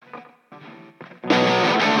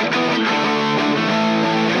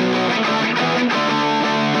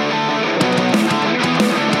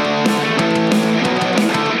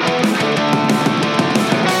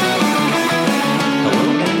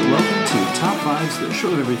Fives, the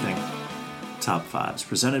show of everything. Top Fives,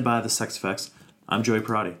 presented by the Sex Effects. I'm Joey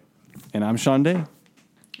Parati. And I'm Sean Day.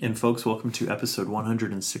 And folks, welcome to episode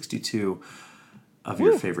 162 of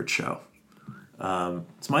your favorite show.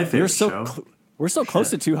 It's my favorite show. We're so close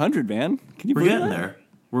to 200, man. Can you believe that? We're getting there.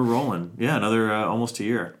 We're rolling. Yeah, another almost a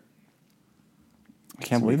year. I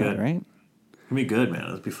can't believe that, right? It'll be good, man.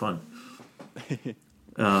 It'll be fun. We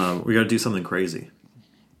got to do something crazy.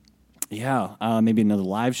 Yeah, maybe another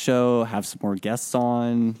live show, have some more guests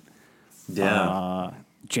on. Yeah.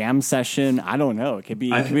 Jam session. I don't know. It could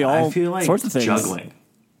be all I feel like sorts of things.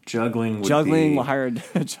 Juggling would be we'll hire a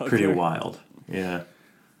juggler. Pretty wild. Yeah.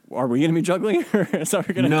 Are we going to be juggling? Or is that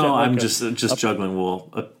we're gonna no, I'm just juggling.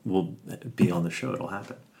 We'll be on the show. It'll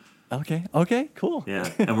happen. Okay, cool.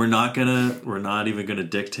 Yeah, and we're not even gonna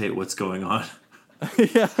dictate what's going on.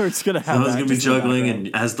 Yeah, we're just gonna have. Someone's gonna be juggling,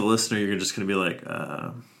 and as the listener, you're just gonna be like,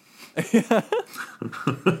 It's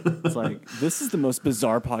like, this is the most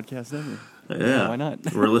bizarre podcast ever. Yeah, why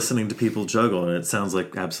not? We're listening to people juggle, and it sounds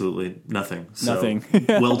like absolutely nothing. So, nothing.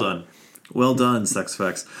 Well done, Sex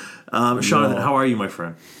Effects. Sean, how are you, my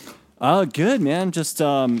friend? Good, man. Just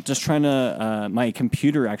trying to. My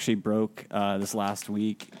computer actually broke this last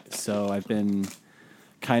week, so I've been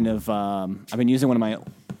kind of. I've been using one of my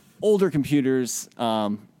older computers,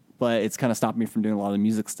 but it's kind of stopped me from doing a lot of the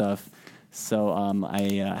music stuff. So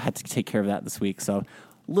I had to take care of that this week. So a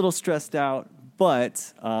little stressed out,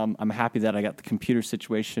 but I'm happy that I got the computer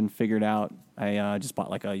situation figured out. I just bought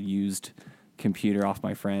like a used computer off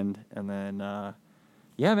my friend, and then.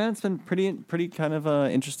 Yeah, man, it's been pretty kind of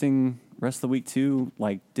interesting rest of the week too.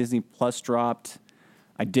 Like Disney Plus dropped.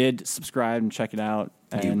 I did subscribe and check it out.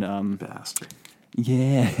 And you bastard.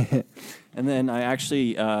 Yeah. And then I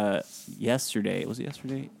actually yesterday?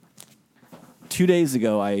 2 days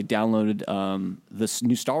ago I downloaded this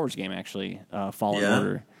new Star Wars game actually, Fallen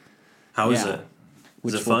Order. How is it?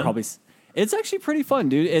 Is it fun? It's actually pretty fun,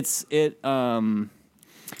 dude. I didn't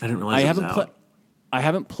realize it was out. I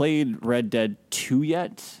haven't played Red Dead 2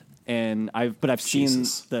 yet, but I've seen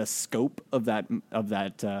the scope of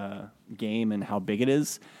that game and how big it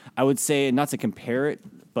is. I would say not to compare it,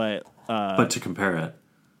 but to compare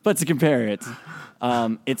it.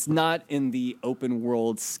 It's not in the open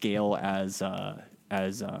world scale as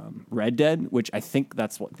Red Dead, which I think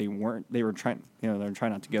that's what they weren't. They were trying, they're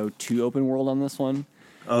trying not to go too open world on this one.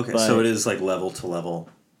 Okay, so it is like level to level.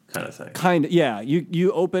 Kind of thing. Yeah.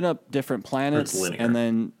 You open up different planets, and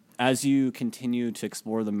then as you continue to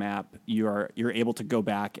explore the map, you're able to go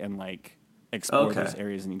back and like explore those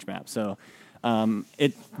areas in each map. So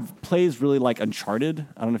it plays really like Uncharted.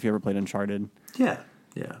 I don't know if you ever played Uncharted. Yeah.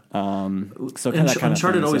 So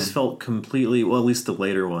Uncharted always felt completely, well, at least the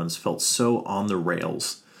later ones felt so on the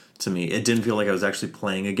rails to me. It didn't feel like I was actually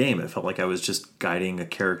playing a game. It felt like I was just guiding a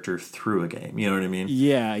character through a game. You know what I mean?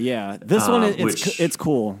 Yeah. This one, it's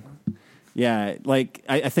cool. Yeah, like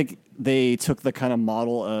I think they took the kind of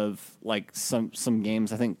model of like some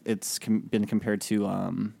games. I think it's been compared to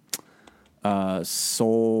not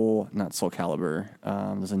Soul Calibur.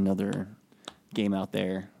 There's another game out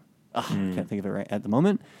there. I can't think of it right at the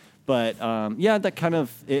moment. But that kind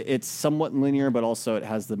of it's somewhat linear, but also it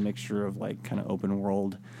has the mixture of like kind of open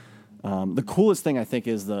world. The coolest thing I think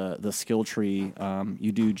is the skill tree.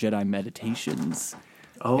 You do Jedi meditations.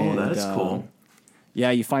 Oh, that is cool.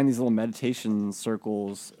 Yeah, you find these little meditation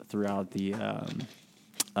circles throughout the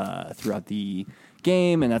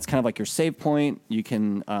game, and that's kind of like your save point. You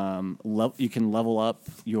can level up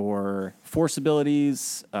your force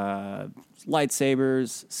abilities,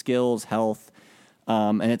 lightsabers, skills, health,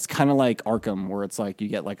 and it's kind of like Arkham, where it's like you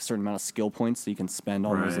get like a certain amount of skill points, so you can spend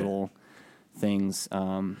all those little things.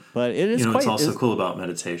 But it is. What's also cool about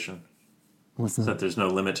meditation? What's that? Is that there's no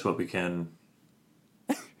limit to what we can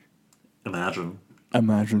imagine.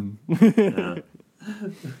 Yeah.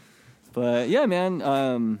 But yeah, man.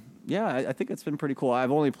 I think it's been pretty cool.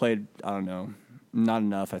 I've only played, I don't know, not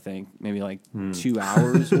enough. I think maybe like 2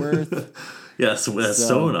 hours worth. Yeah, so that's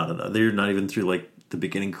so not enough. They're not even through like the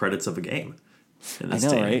beginning credits of a game. In this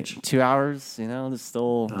day and age. 2 hours. There's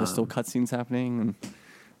still cutscenes happening.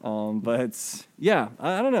 But yeah,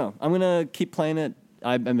 I don't know. I'm gonna keep playing it.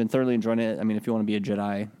 I've been thoroughly enjoying it. I mean, if you want to be a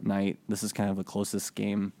Jedi Knight, this is kind of the closest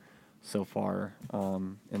game so far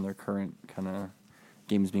in their current kind of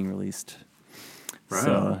games being released. Right.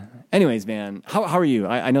 So, anyways, man, how are you?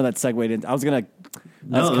 I know that segued in. That was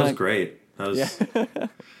great. That was.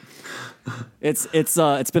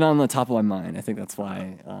 It's been on the top of my mind. I think that's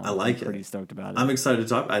why I like I'm pretty stoked about it. I'm excited to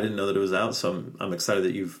talk. I didn't know that it was out, so I'm excited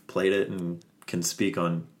that you've played it and can speak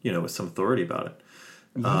on with some authority about it.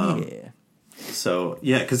 Yeah. So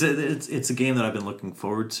yeah, because it's a game that I've been looking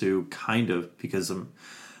forward to, kind of, because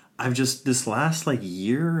I've just this last like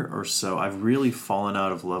year or so I've really fallen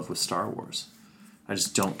out of love with Star Wars. I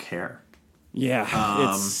just don't care.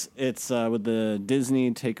 Yeah, it's with the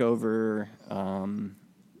Disney takeover. And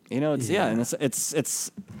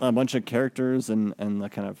it's a bunch of characters and the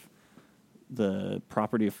kind of the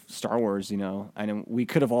property of Star Wars. I know we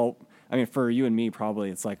could have all. I mean, for you and me, probably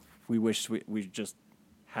it's like we wish we just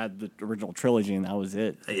had the original trilogy and that was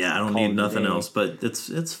it. Yeah, I don't need nothing else, but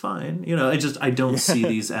it's fine. I don't see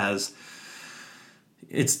these as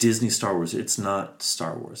it's Disney Star Wars. It's not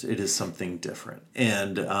Star Wars. It is something different.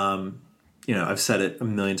 And I've said it a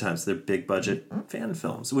million times. They're big budget fan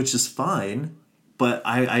films, which is fine, but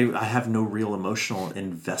I have no real emotional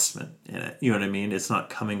investment in it. You know what I mean? It's not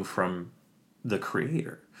coming from the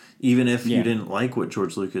creator. Even if you didn't like what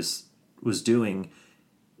George Lucas was doing,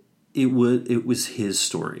 it was his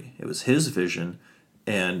story. It was his vision,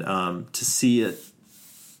 and to see it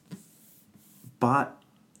bought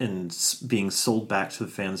and being sold back to the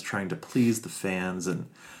fans, trying to please the fans, and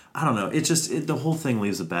I don't know. The whole thing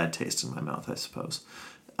leaves a bad taste in my mouth, I suppose.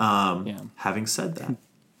 Having said that,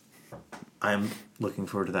 I'm looking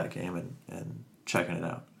forward to that game and checking it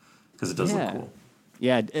out because it does look cool.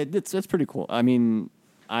 Yeah, it's pretty cool. I mean,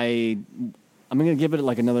 I'm gonna give it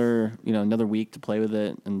like another week to play with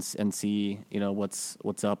it and see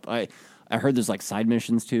what's up. I heard there's like side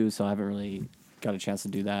missions too, so I haven't really got a chance to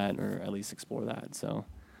do that or at least explore that. So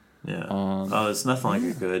yeah, it's nothing like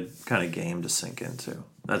a good kind of game to sink into.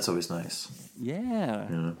 That's always nice.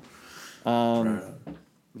 Yeah.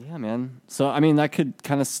 Yeah, man. So I mean, that could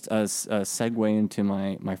kind of segue into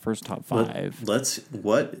my first top five.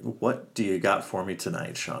 What do you got for me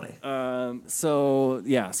tonight, Shawnee? So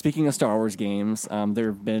yeah, speaking of Star Wars games, there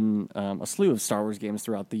have been a slew of Star Wars games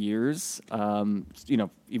throughout the years. Even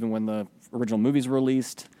when the original movies were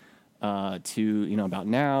released, to about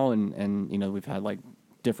now, and we've had like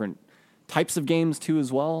different types of games too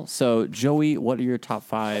as well. So Joey, what are your top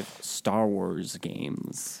 5 Star Wars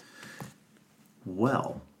games?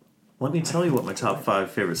 Well, let me tell you what my top 5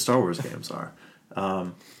 favorite Star Wars games are.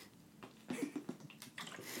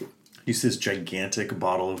 You see this gigantic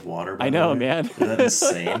bottle of water. I know, man. Is that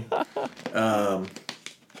insane?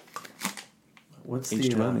 What's H2O,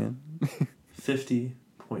 the man?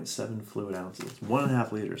 50.7 fluid ounces,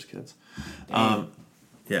 1.5 liters, kids.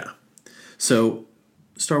 Yeah. So,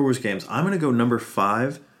 Star Wars games. I'm going to go number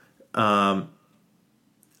 5. I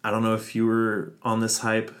don't know if you were on this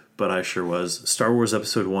hype, but I sure was. Star Wars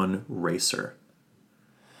Episode 1 Racer.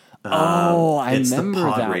 I it's remember the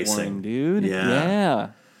pod that racing. one, dude. Yeah.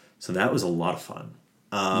 So that was a lot of fun.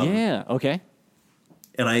 Yeah. Okay.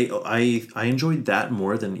 And I enjoyed that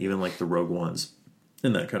more than even like the Rogue Ones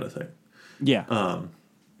and that kind of thing. Yeah.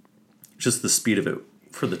 Just the speed of it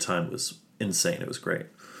for the time was insane. It was great.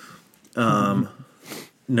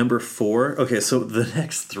 Number 4. Okay, so the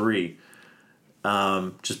next 3.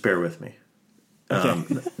 Just bear with me.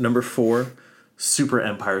 Number 4, Super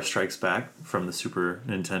Empire Strikes Back from the Super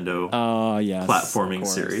Nintendo platforming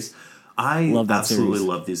series. I absolutely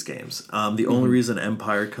love these games. The only reason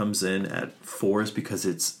Empire comes in at 4 is because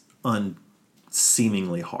it's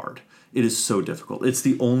unseemingly hard. It is so difficult. It's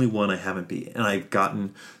the only one I haven't beat, and I've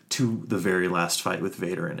gotten to the very last fight with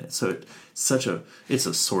Vader in it. So it's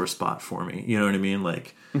a sore spot for me. You know what I mean?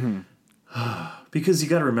 Like, because you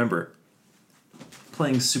got to remember,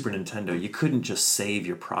 playing Super Nintendo, you couldn't just save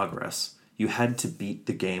your progress. You had to beat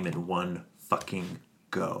the game in one fucking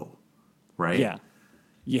go, right? Yeah,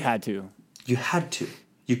 you had to. You had to.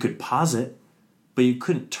 You could pause it, but you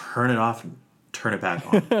couldn't turn it off and turn it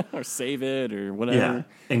back on. Or save it or whatever. Yeah,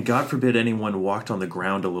 and God forbid anyone walked on the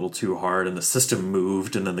ground a little too hard and the system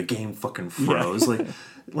moved and then the game fucking froze. Yeah.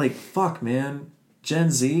 like, fuck, man. Gen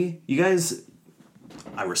Z, you guys...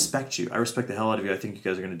 I respect you. I respect the hell out of you. I think you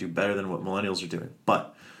guys are going to do better than what millennials are doing.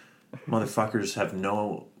 But motherfuckers have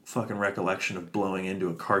no fucking recollection of blowing into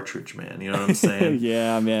a cartridge, man. You know what I'm saying?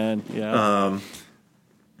 Yeah, man. Yeah.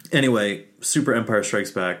 Anyway, Super Empire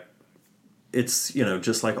Strikes Back. It's,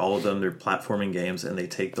 just like all of them, they're platforming games, and they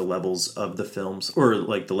take the levels of the films, or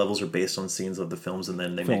like the levels are based on scenes of the films, and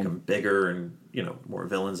then they make them bigger and, more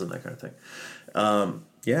villains and that kind of thing.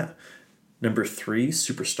 Yeah. Number 3,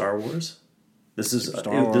 Super Star Wars. This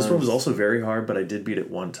one was also very hard, but I did beat it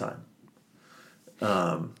one time.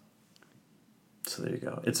 So there you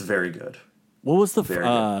go. It's very good. What was the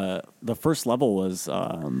first level was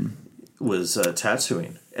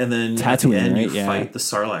Tatooine, and then Tatooine, at the end right? you fight the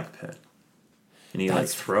Sarlacc pit, and he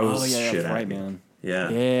throws shit at me. Man.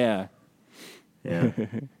 Yeah.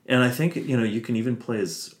 And I think you can even play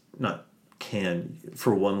as not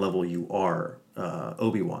for one level, you are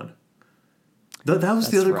Obi-Wan. That was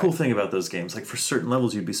the other cool thing about those games. Like, for certain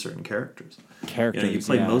levels, you'd be certain characters. You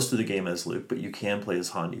play most of the game as Luke, but you can play as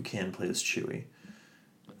Han. You can play as Chewie.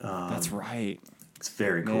 That's right. It's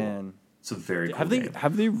very cool. Man. It's a very cool game.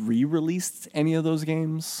 Have they re-released any of those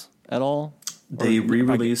games at all? They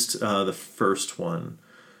re-released the first one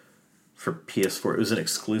for PS4. It was an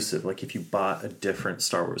exclusive. Like, if you bought a different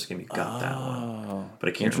Star Wars game, you got that one. But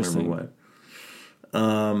I can't remember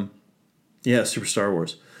what. Yeah, Super Star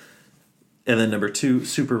Wars. And then number 2,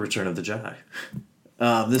 Super Return of the Jedi.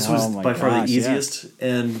 This was by far the easiest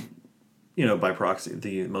and, by proxy,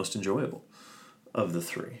 the most enjoyable of the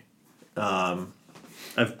 3.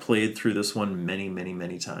 I've played through this one many, many,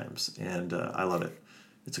 many times, and I love it.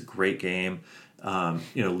 It's a great game.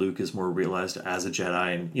 Luke is more realized as a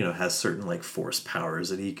Jedi and, has certain, like, force powers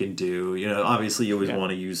that he can do. Obviously you always want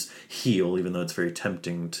to use heal, even though it's very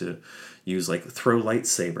tempting to use, like, throw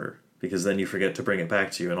lightsaber, because then you forget to bring it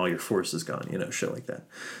back to you and all your force is gone, shit like that.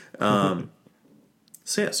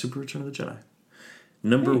 So yeah, Super Return of the Jedi.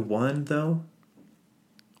 Number 1, though.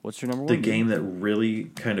 What's your number 1? The game that really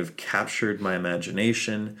kind of captured my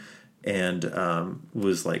imagination and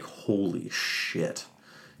was like, holy shit.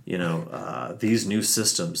 These new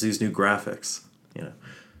systems, these new graphics.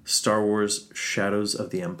 Star Wars Shadows of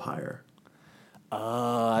the Empire.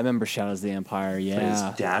 I remember Shadows of the Empire, yeah.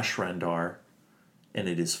 Plays Dash Rendar. And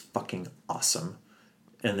it is fucking awesome.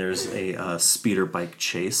 And there's a speeder bike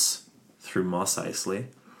chase through Mos Eisley.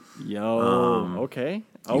 Okay.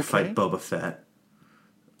 You fight Boba Fett.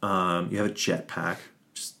 You have a jetpack,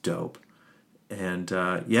 which is dope. And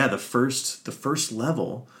the first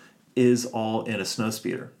level is all in a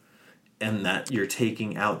snowspeeder, and that you're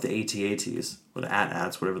taking out the AT-ATs or the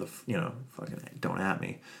AT-ATs, whatever fucking don't at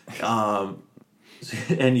me.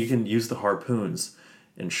 And you can use the harpoons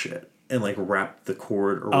and shit. And like wrap the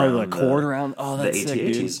cord around the AT-ATs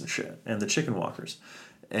sick, and shit, and the chicken walkers,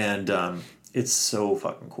 and it's so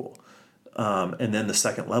fucking cool. And then the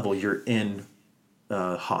second level, you're in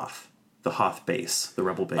Hoth, the Hoth base, the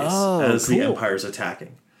Rebel base, as the Empire's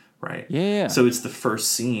attacking, right? Yeah. So it's the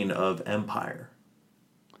first scene of Empire.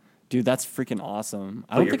 Dude, that's freaking awesome.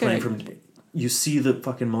 You see the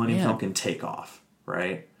fucking Millennium Falcon take off,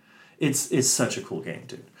 right? It's such a cool game,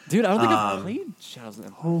 dude. Dude, I don't think I've played Shadows of the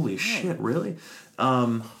Empire. Holy shit, really?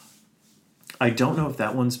 I don't know if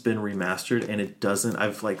that one's been remastered, and it doesn't.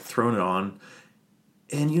 I've like thrown it on,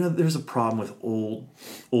 and there's a problem with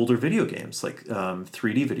older video games, like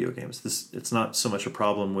 3D video games. It's not so much a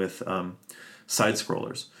problem with side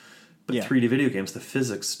scrollers, but 3D video games, the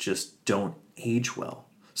physics just don't age well.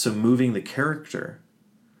 So moving the character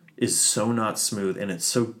is so not smooth, and it's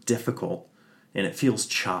so difficult. And it feels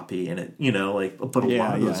choppy, and it, but a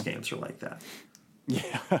lot of those games are like that.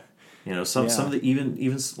 Yeah. Some of the even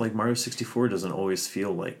like Mario 64 doesn't always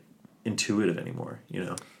feel like intuitive anymore.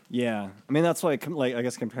 Yeah, I mean that's why I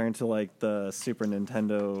guess comparing to like the Super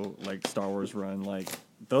Nintendo like Star Wars run, like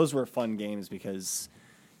those were fun games because,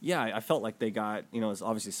 I felt like they got it's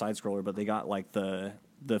obviously side scroller, but they got like the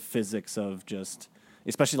physics of just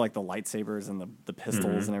especially like the lightsabers and the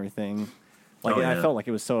pistols and everything. Like I felt like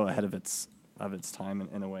it was so ahead of its time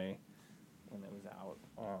in a way when it was out.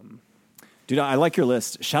 Dude, I like your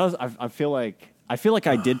list. Shadows. I feel like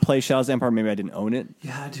I did play Shadows of the Empire. Maybe I didn't own it.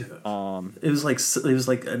 Yeah, I do. It was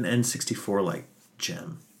like an N64 like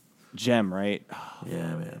gem. Gem, right?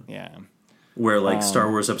 Yeah, man. Yeah. Where like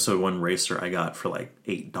Star Wars Episode 1 Racer, I got for like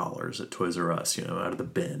 $8 at Toys R Us. Out of the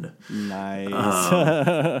bin.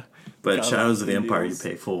 Nice. But Shadows of the Empire, you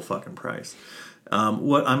pay full fucking price.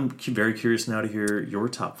 What I'm very curious now to hear your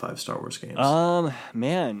top 5 Star Wars games.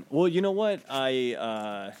 Man, well, you know what?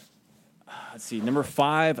 Let's see. Number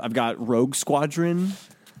 5, I've got Rogue Squadron.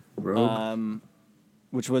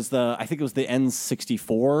 Which was I think it was the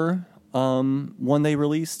N64 one they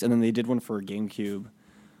released, and then they did one for GameCube.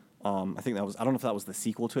 I think I don't know if that was the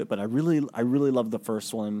sequel to it, but I really loved the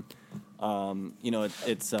first one.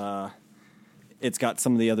 It's got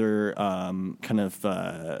some of the other kind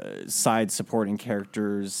of side supporting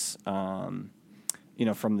characters, from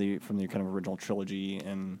the kind of original trilogy,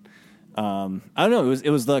 and I don't know. It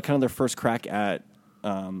was the kind of their first crack at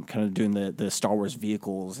kind of doing the Star Wars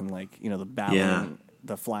vehicles and like the battling,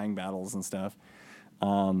 the flying battles and stuff.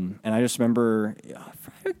 And I just remember,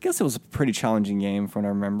 I guess it was a pretty challenging game from what I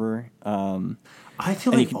remember. I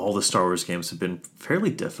feel like all the Star Wars games have been fairly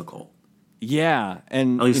difficult. Yeah,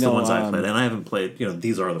 and at least the ones I've played, and I haven't played.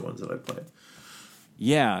 These are the ones that I've played.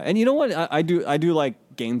 Yeah, and you know what? I do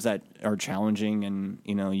like games that are challenging, and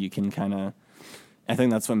you can kind of. I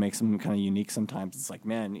think that's what makes them kind of unique. Sometimes it's like,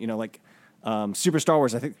 man, like Super Star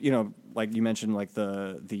Wars, I think, like you mentioned, like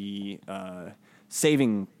the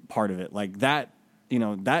saving part of it, like that,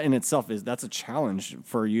 that in itself that's a challenge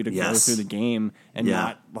for you to go through the game and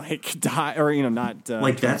not like die or, not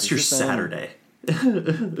like that's your Saturday.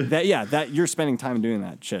 that you're spending time doing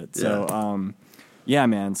that shit. So, yeah,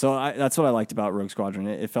 man. So that's what I liked about Rogue Squadron.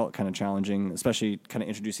 It felt kind of challenging, especially kind of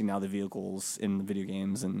introducing now the vehicles in the video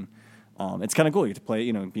games, and it's kind of cool. You get to play,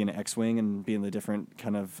 be in an X-wing and be in the different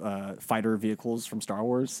kind of fighter vehicles from Star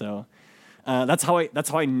Wars. So that's how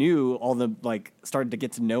I knew all the started to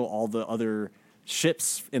get to know all the other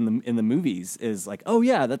ships in the movies. Is like, oh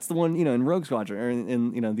yeah, that's the one in Rogue Squadron or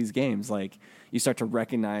in these games. Like you start to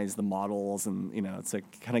recognize the models, and it's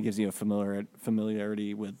like kind of gives you a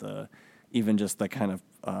familiarity with even just the kind of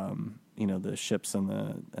the ships and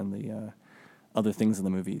the other things in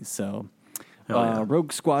the movies. So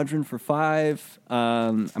Rogue Squadron for 5.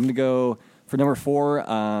 I'm gonna go for number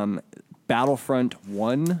 4. Battlefront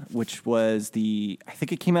 1, which was I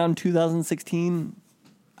think it came out in 2016.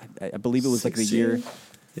 I believe it was 16? Like the year.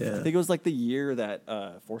 Yeah. I think it was like the year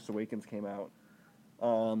that Force Awakens came out.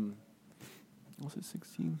 Was it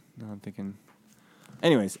 16? No, I'm thinking.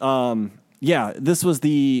 Anyways, yeah, this was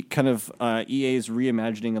the kind of EA's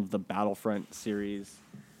reimagining of the Battlefront series.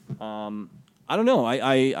 I don't know.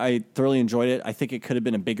 I thoroughly enjoyed it. I think it could have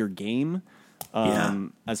been a bigger game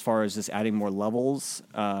as far as just adding more levels.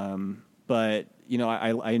 But,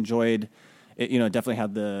 I enjoyed it. Definitely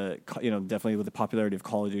had definitely with the popularity of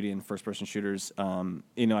Call of Duty and first-person shooters,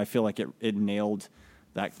 I feel like it nailed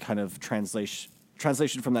that kind of translation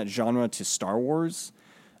from that genre to Star Wars.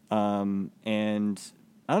 And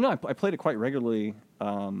I don't know. I played it quite regularly,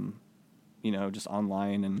 just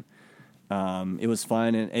online, and it was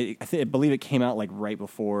fun. And I believe it came out like right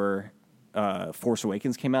before Force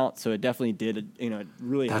Awakens came out, so it definitely did. It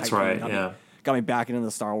really. That's right. Got me back into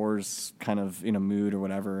the Star Wars kind of mood or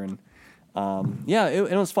whatever, and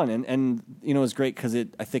it was fun, and it was great because I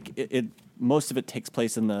think it most of it takes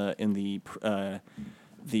place in the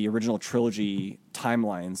original trilogy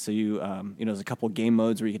timeline. So there's a couple of game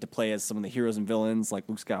modes where you get to play as some of the heroes and villains like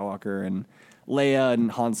Luke Skywalker and Leia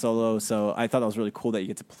and Han Solo. So I thought that was really cool that you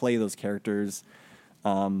get to play those characters,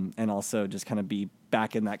 and also just kind of be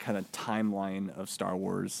back in that kind of timeline of Star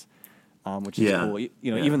Wars, which is cool.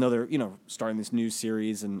 Even though they're starting this new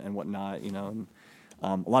series and whatnot, and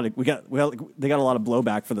they got a lot of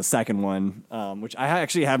blowback for the second one, which I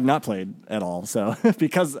actually have not played at all. So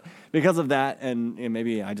because of that, and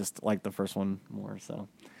maybe I just like the first one more. So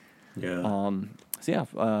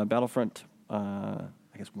Battlefront, I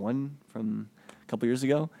guess 1 from a couple years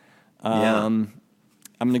ago.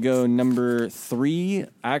 I'm gonna go number 3.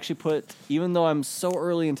 I actually put, even though I'm so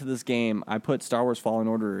early into this game, I put Star Wars Fallen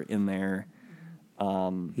Order in there.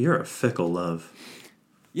 You're a fickle love.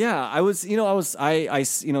 Yeah, usually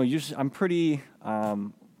I'm pretty, I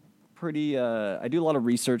do a lot of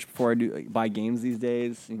research before I buy games these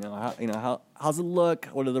days. How's it look?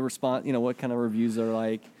 What are the response? What kind of reviews are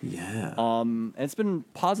like? Yeah. And it's been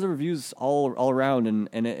positive reviews all around,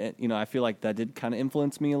 and it I feel like that did kind of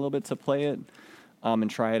influence me a little bit to play it, and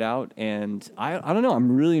try it out. And I don't know,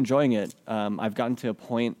 I'm really enjoying it. I've gotten to a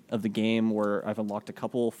point of the game where I've unlocked a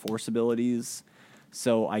couple Force abilities.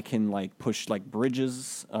 So I can push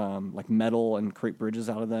bridges, metal, and create bridges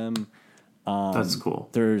out of them. That's cool.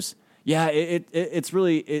 It's a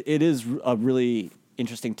really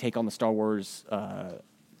interesting take on the Star Wars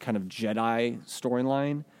kind of Jedi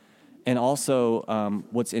storyline, and also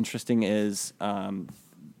what's interesting is I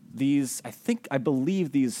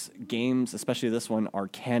believe these games, especially this one, are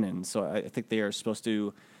canon. So I think they are supposed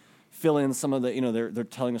to fill in some of the they're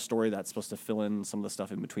telling a story that's supposed to fill in some of the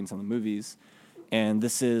stuff in between some of the movies. And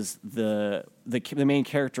this is the main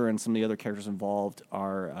character, and some of the other characters involved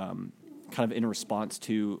are kind of in response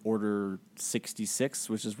to Order 66,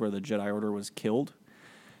 which is where the Jedi Order was killed.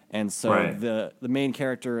 And so the main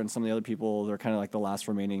character and some of the other people, they're kind of like the last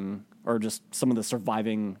remaining, or just some of the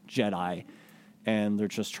surviving Jedi. And they're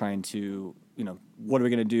just trying to, what are we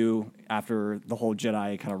going to do after the whole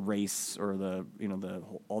Jedi kind of race, or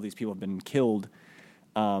all these people have been killed?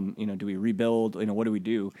 Do we rebuild? What do we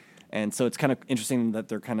do? And so it's kind of interesting that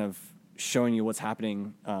they're kind of showing you what's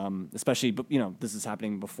happening, especially, this is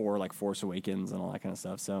happening before Force Awakens and all that kind of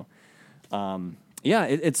stuff. So,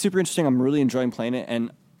 it's super interesting. I'm really enjoying playing it,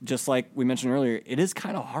 and just like we mentioned earlier, it is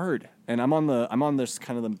kind of hard. And I'm on this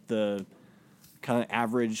kind of the kind of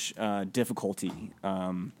average difficulty,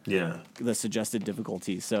 the suggested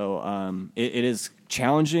difficulty. So it is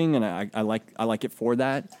challenging, and I like it for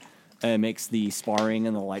that. It makes the sparring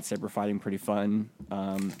and the lightsaber fighting pretty fun.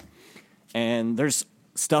 And there's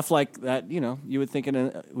stuff like that, you would think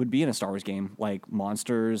would be in a Star Wars game, like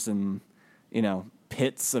monsters and,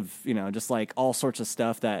 pits of, just like all sorts of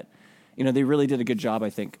stuff that, they really did a good job, I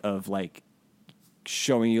think, of like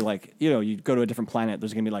showing you like, you go to a different planet,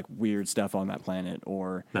 there's going to be like weird stuff on that planet,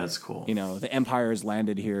 or that's cool. The Empire has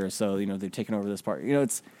landed here, so they've taken over this part.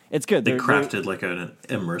 It's good. They crafted like an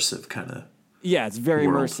immersive kind of. Yeah, it's very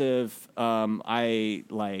world. immersive.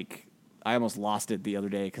 I almost lost it the other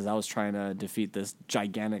day because I was trying to defeat this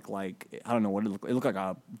gigantic, like, I don't know what it looked. It looked like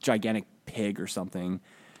a gigantic pig or something,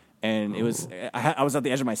 and it was. I was at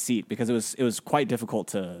the edge of my seat because it was quite difficult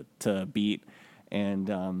to beat.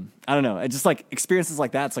 And I don't know. It's just like experiences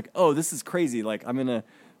like that. It's like, oh, this is crazy. Like, I'm in a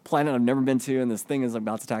planet I've never been to, and this thing is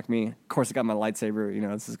about to attack me. Of course, I got my lightsaber.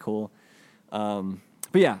 This is cool.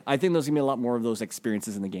 But yeah, I think there's gonna be a lot more of those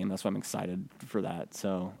experiences in the game. That's why I'm excited for that.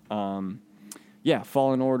 So, yeah,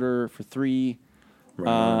 Fallen Order for 3.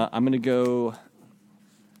 Right. I'm gonna go.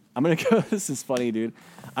 This is funny, dude.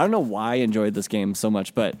 I don't know why I enjoyed this game so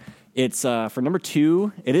much, but it's for number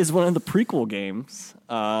 2. It is one of the prequel games.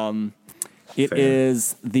 It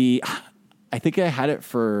is the. I think I had it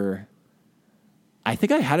for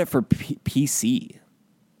PC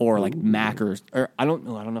or like Mac or I don't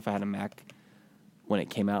know. I don't know if I had a Mac when it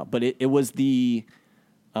came out, but it was the.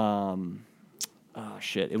 It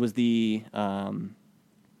was the.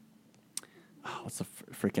 What's the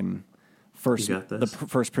freaking first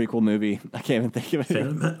first prequel movie? I can't even think of it.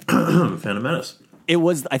 Phantom Menace.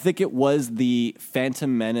 I think it was the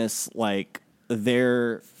Phantom Menace, like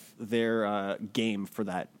their game for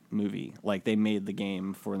that movie. Like they made the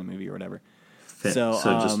game for the movie or whatever. So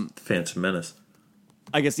just Phantom Menace.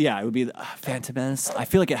 I guess, yeah, it would be the Phantom Menace. I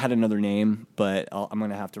feel like it had another name, but I'm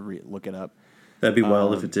going to have to look it up. That'd be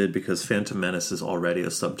wild if it did, because Phantom Menace is already a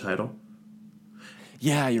subtitle.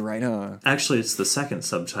 Yeah, you're right, huh? Actually, it's the second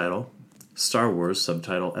subtitle. Star Wars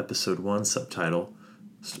subtitle, Episode 1 subtitle,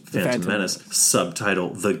 Phantom Menace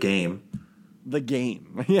subtitle, The Game. The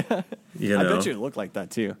Game. Yeah. I bet you it looked like that,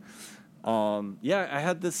 too. Yeah, I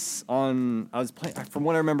had this on... I was playing... From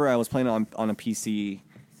what I remember, I was playing on a PC,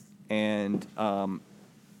 and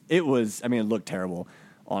it was... I mean, it looked terrible,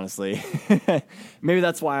 honestly. Maybe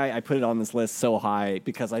that's why I put it on this list so high,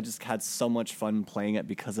 because I just had so much fun playing it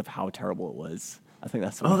because of how terrible it was. I think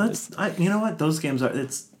that's what it is. You know what? Those games are...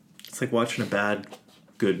 It's like watching a bad,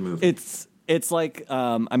 good movie. It's like,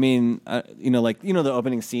 the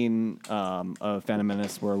opening scene of Phantom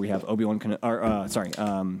Menace where we have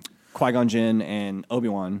Qui-Gon Jinn and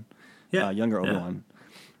Obi-Wan, younger Obi-Wan.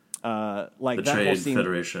 Like Betrayed that whole scene,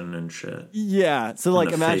 Federation and shit. Yeah, so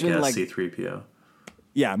like imagine like C-3PO.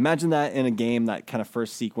 Yeah, imagine that in a game, that kind of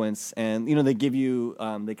first sequence, and they give you,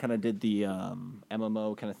 they kind of did the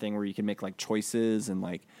MMO kind of thing where you can make like choices and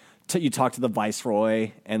like you talk to the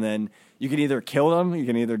Viceroy, and then you can either kill them, you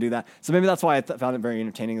can either do that. So maybe that's why I found it very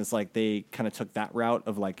entertaining. It's like they kind of took that route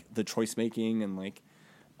of like the choice making and like,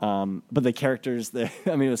 but the characters,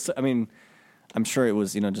 I'm sure it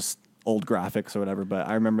was just old graphics or whatever, but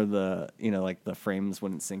I remember the the frames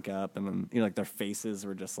wouldn't sync up, and then like their faces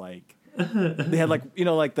were just like. They had like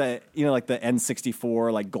the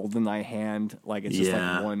N64 like GoldenEye hand, like it's just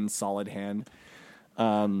like one solid hand.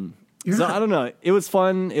 I don't know. It was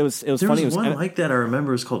fun. It was funny. There was one like that I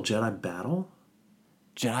remember. It's called Jedi Battle.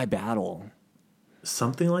 Jedi Battle.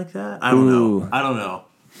 Something like that. I don't know.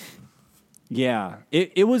 Yeah,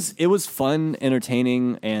 it was fun,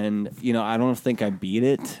 entertaining, and I don't think I beat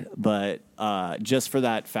it, but just for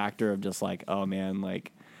that factor of just like, oh man, it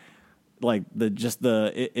was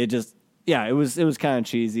kind of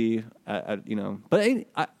cheesy, but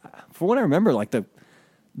for what I remember, like the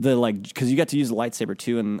because you got to use the lightsaber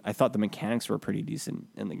too, and I thought the mechanics were pretty decent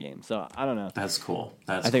in the game. So I don't know. That's cool.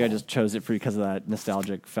 I think I just chose it because of that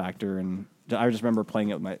nostalgic factor, and I just remember playing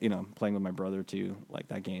it with my brother too, like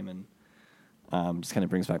that game, and just kind of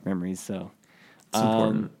brings back memories. So it's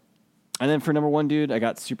important. And then for number 1, dude, I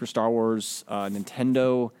got Super Star Wars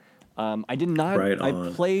Nintendo. I did not.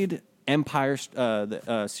 I played Empires,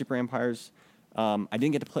 the Super Empires. I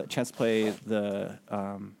didn't get to chance to play the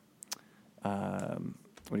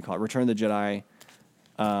what do you call it, Return of the Jedi.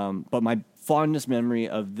 But my fondest memory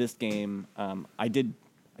of this game, I did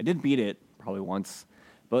beat it probably once,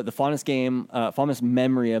 but the fondest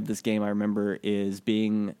memory of this game I remember is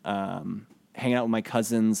being hanging out with my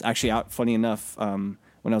cousins. Actually, funny enough, when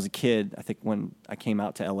I was a kid, I think when I came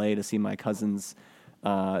out to LA to see my cousins,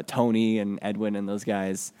 Tony and Edwin and those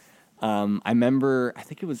guys. I remember, I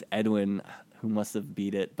think it was Edwin who must have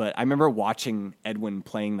beat it, but I remember watching Edwin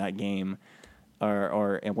playing that game,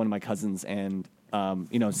 or one of my cousins, and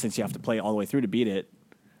since you have to play all the way through to beat it,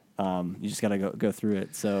 you just gotta go through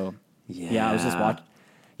it. So yeah, I was just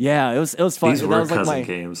Yeah, it was fun. These That were was like cousin my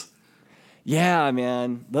games. yeah,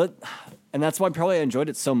 man. And that's why probably I enjoyed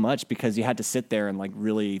it so much because you had to sit there and like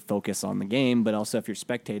really focus on the game, but also if you're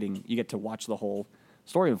spectating, you get to watch the whole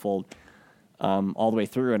story unfold all the way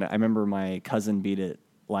through. And I remember my cousin beat it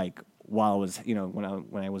like while I was,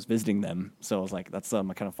 when I was visiting them. So I was like, that's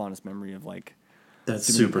my kind of fondest memory of like That's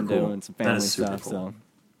Super super Nintendo cool. and some That family is super stuff. cool. So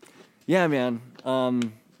yeah, man.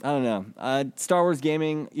 I don't know. Star Wars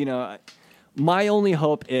gaming, my only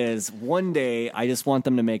hope is one day I just want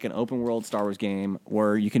them to make an open world Star Wars game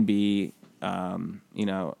where you can be, I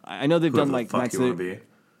know they've Whoever done the like fuck Knights you of want the, to be.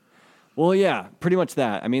 well, yeah, pretty much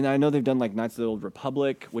that. I mean, I know they've done like Knights of the Old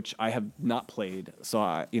Republic, which I have not played, so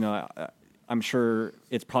I'm sure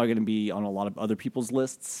it's probably going to be on a lot of other people's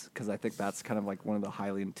lists because I think that's kind of like one of the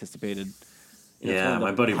highly anticipated. It's one Yeah, of the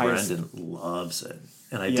my buddy highest- Brendan loves it.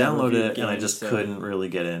 And I Yeah, downloaded reviewed it, and I games, just so- couldn't really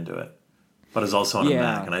get into it. But it's also on a Yeah.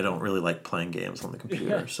 Mac, and I don't really like playing games on the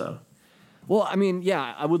computer, so... Well, I mean,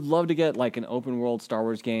 yeah, I would love to get like an open world Star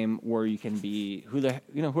Wars game where you can be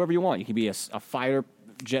whoever you want. You can be a fighter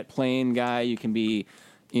jet plane guy. You can be,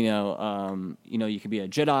 you can be a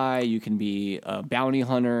Jedi. You can be a bounty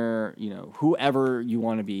hunter. Whoever you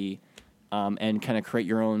want to be, and kind of create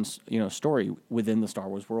your own, story within the Star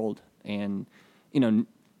Wars world. And,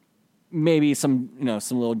 maybe some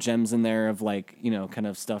little gems in there of like, kind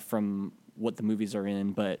of stuff from what the movies are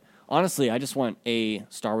in, but. Honestly, I just want a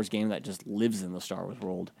Star Wars game that just lives in the Star Wars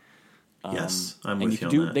world. Yes, I'm and with you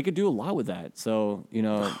on that. They could do a lot with that. So,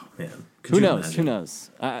 Man, could who you knows? imagine? Who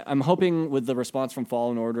knows? I'm hoping with the response from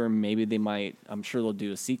Fallen Order, maybe they might. I'm sure they'll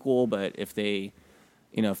do a sequel. But if they,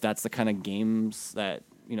 if that's the kind of games that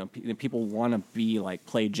people want to be like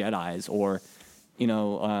play Jedi's or,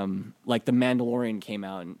 like the Mandalorian came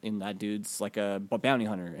out and that dude's like a bounty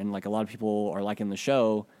hunter, and like a lot of people are liking the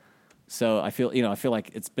show. So I feel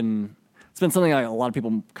like it's been something like a lot of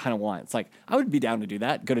people kind of want. It's like I would be down to do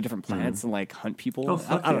that, go to different planets and like hunt people. Oh,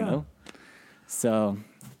 fuck I don't yeah. know. So,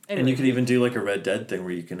 And you could even do like a Red Dead thing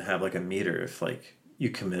where you can have like a meter if like you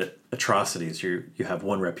commit atrocities, you have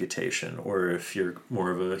one reputation, or if you're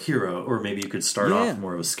more of a hero, or maybe you could start off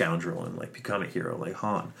more of a scoundrel and like become a hero like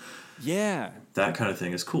Han. yeah, That kind of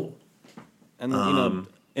thing is cool. and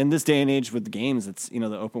in this day and age with the games, it's the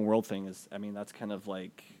open world thing is. I mean, that's kind of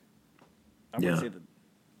like I wouldn't say that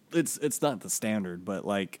it's not the standard, but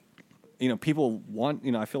like people want.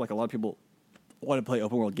 I feel like a lot of people want to play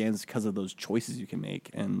open world games because of those choices you can make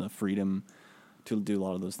and the freedom to do a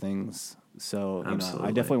lot of those things. So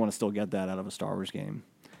I definitely want to still get that out of a Star Wars game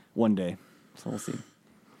one day. So we'll see.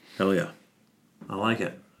 Hell yeah, I like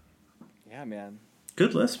it. Yeah, man.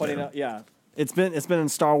 Good list, man. Yeah, it's been in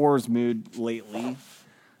Star Wars mood lately,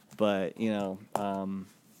 but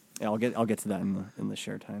I'll get to that in the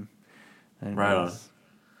share time. Right on.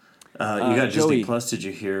 You got Disney Joey. Plus. Did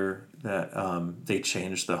you hear that they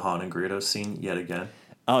changed the Han and Greedo scene yet again?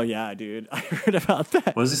 Oh yeah, dude, I heard about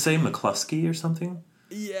that. What does he say, McCluskey or something?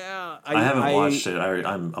 Yeah, I haven't watched it.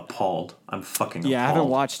 I'm appalled. I'm fucking appalled. Yeah, I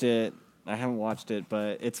haven't watched it,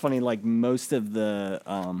 but it's funny. Like most of the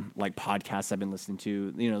like podcasts I've been listening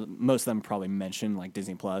to, most of them probably mention like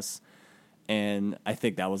Disney Plus, and I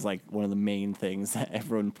think that was like one of the main things that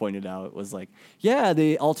everyone pointed out was like, yeah,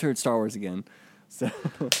 they altered Star Wars again. So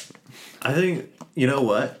I think you know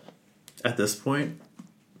what? At this point,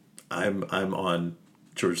 I'm on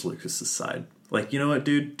George Lucas's side. Like, you know what,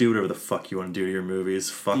 dude? Do whatever the fuck you want to do to your movies.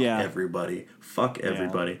 Fuck everybody. Fuck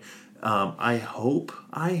everybody. I hope,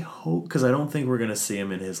 because I don't think we're gonna see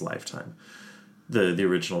him in his lifetime. The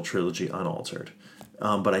original trilogy unaltered,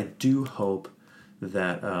 but I do hope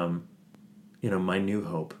that my new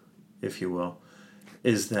hope, if you will,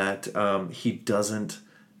 is that he doesn't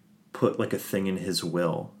put like a thing in his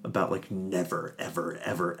will about like never ever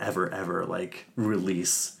ever ever ever like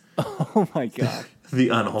release oh my god, the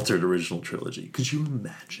unaltered original trilogy. Could you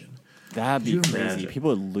imagine? that'd be crazy.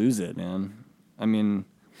 People would lose it, man. I mean,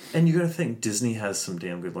 and you gotta think Disney has some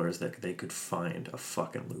damn good lawyers that they could find a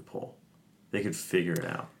fucking loophole. They could figure it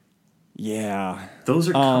out. yeah, Those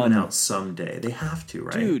are coming out someday. They have to,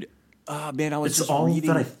 right? dude. Man, I was It's just all reading.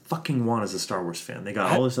 that I fucking want as a Star Wars fan. They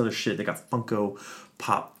got all this other shit. They got Funko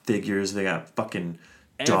Pop figures. They got fucking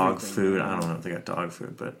dog Everything, food. man. I don't know if they got dog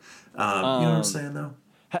food, but you know what I'm saying, though?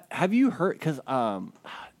 Have you heard? Because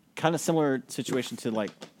kind of similar situation to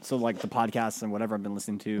like the podcasts and whatever I've been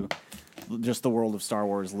listening to, just the world of Star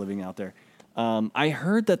Wars living out there. I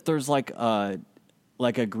heard that there's like a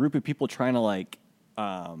group of people trying to like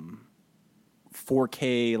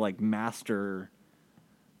 4K like master.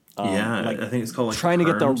 I think it's called like trying to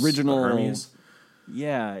get the Hermes, original. Hermes.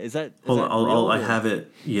 Yeah, is that? Hold on, real, I or- have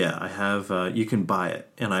it. Yeah, I have. You can buy it,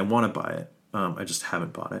 and I want to buy it. I just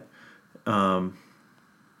haven't bought it.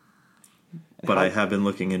 But I have been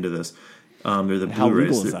looking into this. They're the Blu-rays. How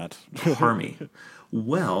legal is that? Harmy.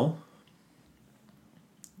 Well,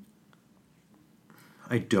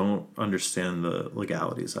 I don't understand the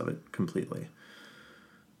legalities of it completely.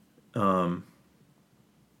 But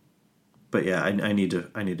yeah, I need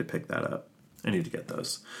to pick that up. I need to get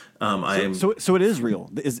those. So it is real.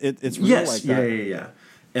 It's real yes, like that? Yeah.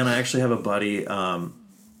 And I actually have a buddy,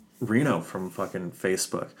 Reno from fucking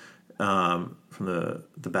Facebook, from the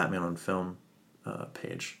Batman on Film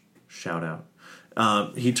page. Shout out.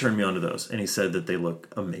 He turned me onto those, and he said that they look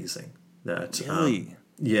amazing. That Really?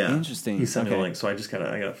 yeah, Interesting. He sent me a link, so I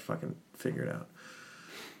gotta fucking figure it out.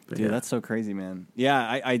 But Dude, that's so crazy, man. Yeah,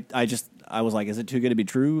 I was like, is it too good to be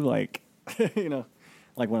true? Like,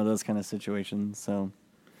 like one of those kind of situations. So,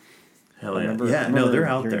 hell yeah, no, they're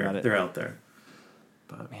out there. They're out there.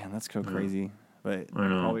 But man, that's so crazy. But I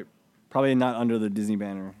know. probably not under the Disney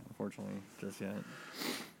banner, unfortunately, just yet.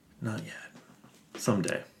 Not yet.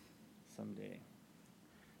 Someday.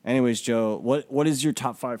 Anyways, Joe, what is your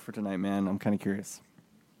top 5 for tonight, man? I'm kind of curious.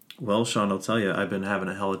 Well, Sean, I'll tell you, I've been having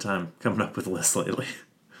a hell of a time coming up with lists lately.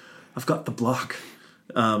 I've got the block.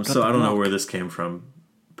 So I don't know where this came from,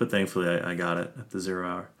 but thankfully I got it at the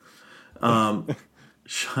 0 hour.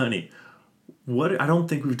 Shawnee, I don't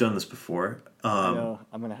think we've done this before. I know.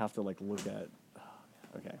 I'm going to have to look at.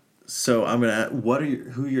 Okay. So I'm going to,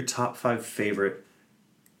 who are your top 5 favorite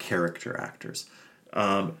character actors?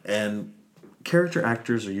 And character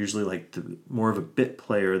actors are usually more of a bit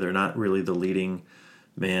player. They're not really the leading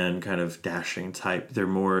man kind of dashing type. They're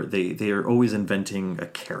more, they are always inventing a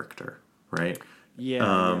character, right?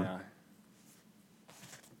 Yeah.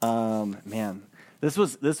 Man, this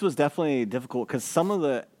was definitely difficult because some of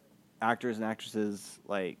the actors and actresses,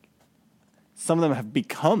 some of them have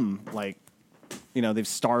become they've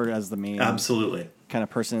starred as the main absolutely kind of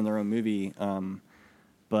person in their own movie.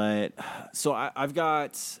 But so I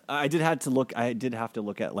did have to look at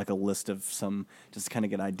a list of some just to kind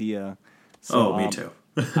of get an idea. So, me too.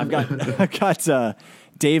 I've got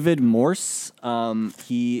David Morse.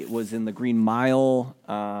 He was in The Green Mile.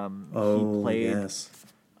 He played. Yes.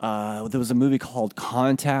 There was a movie called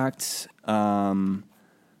Contact,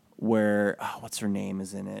 where what's her name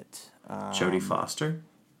is in it? Jodie Foster.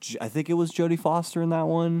 I think it was Jodie Foster in that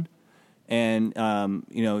one, and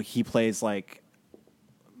he plays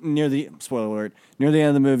near the spoiler alert, near the end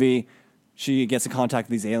of the movie, she gets in contact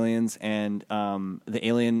with these aliens, and the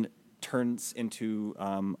alien turns into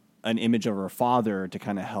an image of her father to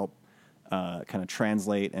kind of help kind of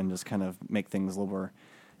translate and just kind of make things a little more,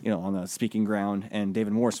 on the speaking ground. And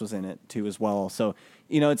David Morse was in it too as well. So,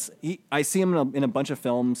 I see him in a bunch of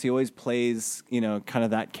films. He always plays, kind of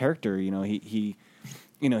that character. He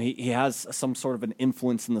has some sort of an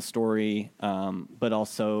influence in the story, but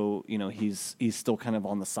also, he's still kind of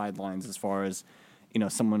on the sidelines as far as,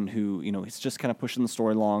 someone who, he's just kind of pushing the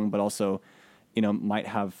story along, but also, might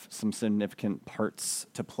have some significant parts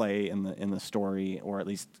to play in the story, or at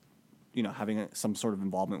least, having some sort of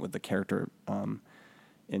involvement with the character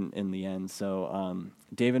in the end. So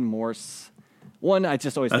David Morse, one I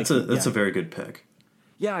just always that's a very good pick.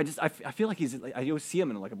 Yeah, I feel like I always see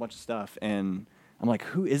him in a bunch of stuff, and I'm like,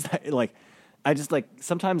 who is that?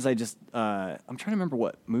 Sometimes I'm trying to remember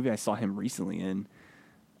what movie I saw him recently in.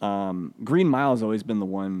 Green Mile has always been the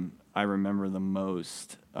one I remember the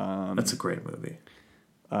most. That's a great movie.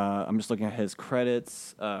 I'm just looking at his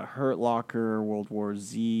credits. Hurt Locker, World War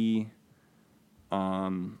Z.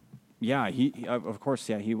 He of course,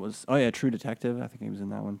 he was. Oh yeah, True Detective. I think he was in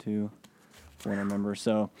that one too, from what I remember.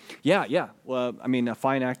 So yeah. Well, I mean, a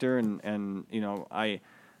fine actor, and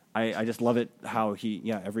I just love it how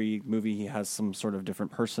every movie he has some sort of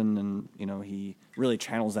different person, and he really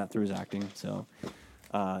channels that through his acting. So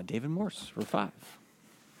David Morse for 5.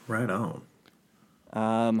 Right on.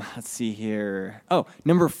 Let's see here. Oh,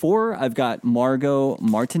 number 4, I've got Margot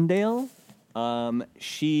Martindale. I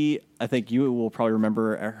think you will probably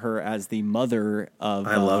remember her as the mother of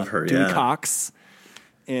I love her, Dewey Cox.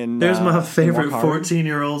 There's my favorite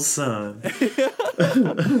 14-year-old son.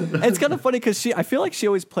 And it's kind of funny because I feel like she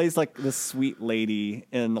always plays this sweet lady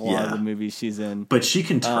in a lot of the movies she's in. But she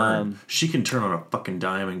can turn. She can turn on a fucking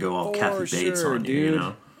dime and go all Kathy Bates on you.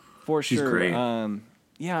 Dude. For She's sure. great. I'm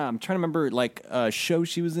trying to remember a show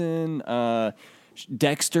she was in.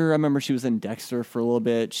 Dexter. I remember she was in Dexter for a little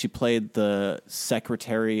bit. She played the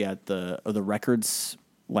secretary at the records,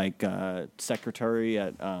 secretary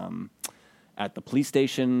at the police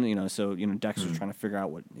station. So Dexter's trying to figure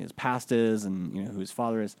out what his past is and who his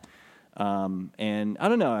father is. And I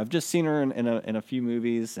don't know. I've just seen her in a few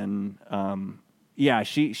movies, and yeah,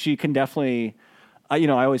 she can definitely. You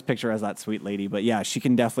know, I always picture her as that sweet lady, but yeah, she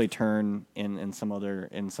can definitely turn in some other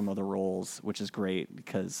roles, which is great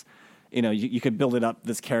because, you know, you could build it up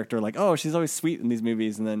this character like, oh, she's always sweet in these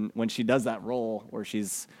movies, and then when she does that role where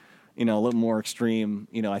she's, you know, a little more extreme,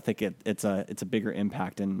 you know, I think it's a bigger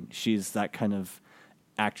impact, and she's that kind of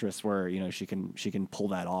actress where, you know, she can pull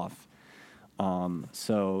that off.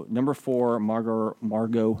 So number 4, Margot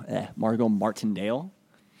Martindale.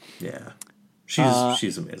 Yeah,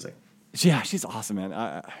 she's amazing. Yeah, she's awesome,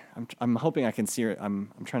 man. I'm hoping I can see her.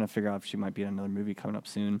 I'm trying to figure out if she might be in another movie coming up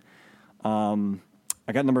soon.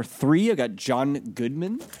 I got number 3. I got John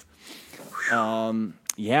Goodman.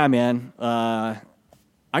 Yeah, man. I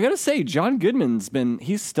gotta say, John Goodman's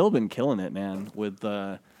he's still been killing it, man, with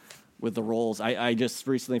the roles. I just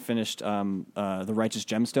recently finished The Righteous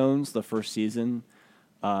Gemstones, the first season,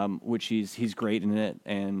 which he's great in it,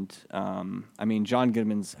 and I mean, John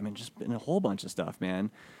Goodman's just been in a whole bunch of stuff,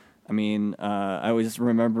 man. I mean, I always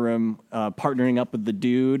remember him partnering up with the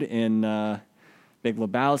dude in Big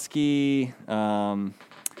Lebowski.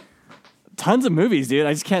 Tons of movies, dude.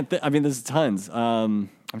 I just can't. There's tons. I'm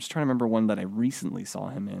just trying to remember one that I recently saw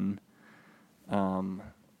him in. I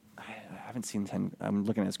haven't seen 10. I'm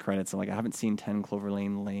looking at his credits. I haven't seen 10 Clover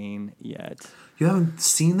Lane yet. You haven't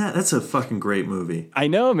seen that? That's a fucking great movie. I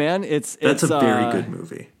know, man. That's a very good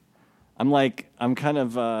movie. I'm kind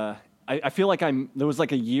of. I feel like there was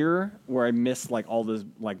like a year where I missed like all those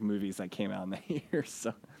like movies that came out in that year.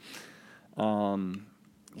 So,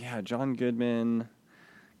 yeah, John Goodman.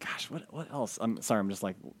 Gosh, what else? I'm sorry, I'm just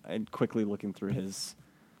like quickly looking through his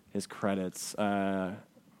credits. I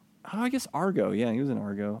guess Argo. Yeah, he was in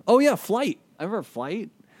Argo. Oh yeah, Flight. I remember Flight.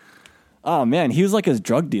 Oh man, he was like his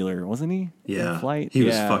drug dealer, wasn't he? Yeah, in Flight. He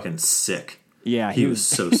was fucking sick. Yeah, he was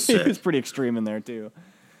so sick. He was pretty extreme in there too.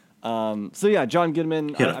 So yeah, John Goodman.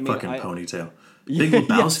 He had a fucking ponytail. Big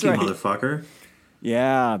Lebowski, right. Motherfucker.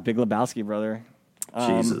 Yeah, Big Lebowski, brother.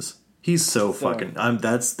 Jesus, he's so fucking.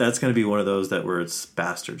 That's gonna be one of those that where it's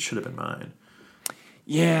bastard should have been mine.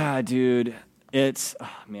 Yeah, dude. It's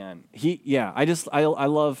man. I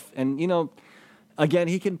love, and you know, again,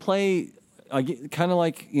 he can play kind of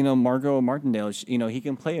like, you know, Margot Martindale. You know, he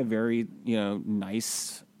can play a very, you know,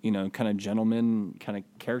 nice, you know, kind of gentleman kind of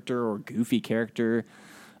character or goofy character.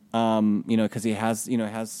 You know, because he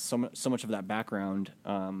has so much of that background.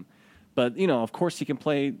 But you know, of course, he can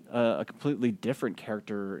play a completely different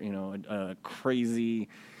character. You know, a crazy,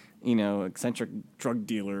 you know, eccentric drug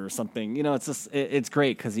dealer or something. You know, it's just it's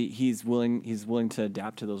great because he's willing to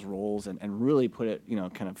adapt to those roles and really put it, you know,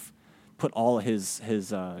 kind of put all of his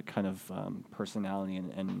kind of personality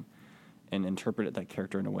and interpret that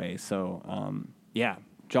character in a way. So yeah,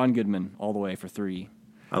 John Goodman all the way for 3.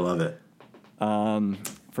 I love it.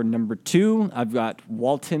 For number 2, I've got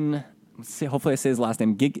Walton. Let's see, hopefully I say his last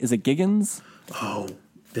name. Is it Giggins? Oh,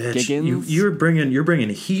 bitch! Giggins? You're bringing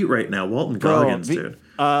heat right now, Walton Goggins, dude.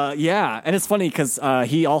 Yeah, and it's funny because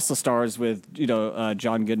he also stars with, you know,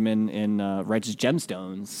 John Goodman in Righteous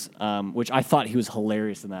Gemstones, which I thought he was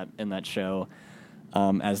hilarious in that show,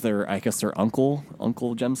 as their uncle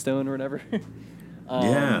Gemstone or whatever.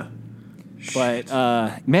 Yeah, but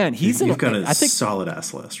man, you've got a solid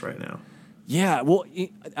ass list right now. Yeah, well,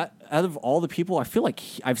 out of all the people, I feel like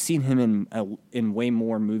I've seen him in way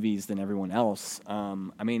more movies than everyone else. I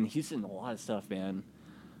mean, he's in a lot of stuff, man.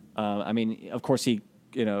 I mean, of course, he,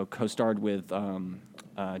 you know, co-starred with Danny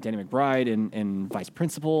McBride in Vice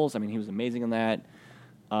Principals. I mean, he was amazing in that.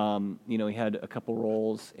 You know, he had a couple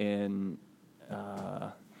roles in.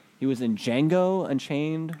 He was in Django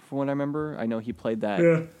Unchained, from what I remember. I know he played that.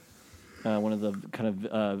 Yeah. One of the kind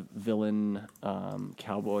of villain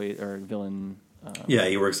cowboy or villain. Yeah,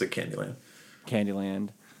 he works at Candyland.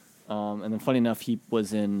 And then, funny enough, he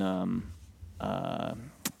was in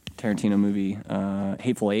Tarantino movie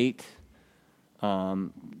Hateful Eight,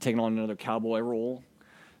 taking on another cowboy role.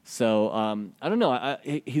 So I don't know.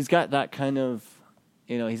 He's got that kind of,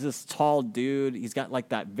 you know, he's this tall dude. He's got like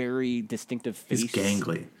that very distinctive face. He's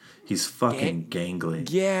gangly. He's fucking gangly.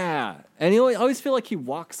 Yeah, and I always feel like he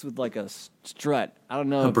walks with like a strut. I don't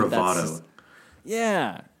know. A bravado.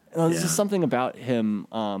 Yeah. There's just something about him,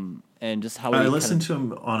 and just how I listened to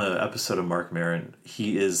him on an episode of Mark Maron.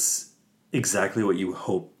 He is exactly what you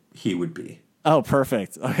hope he would be. Oh,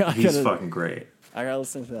 perfect. He's fucking great. I gotta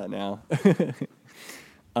listen to that now.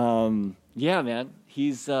 Yeah, man.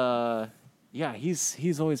 He's always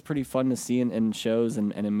pretty fun to see in shows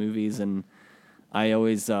and in movies, and I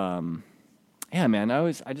always, man.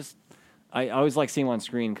 I always like seeing him on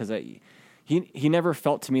screen because he never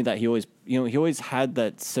felt to me that he always had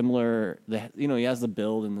that similar, he has the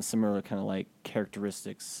build and the similar kind of like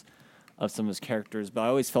characteristics some of his characters, but I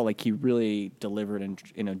always felt like he really delivered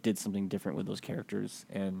and did something different with those characters,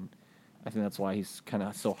 and I think that's why he's kind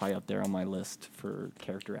of so high up there on my list for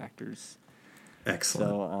character actors. Excellent.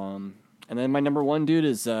 So, and then my number one dude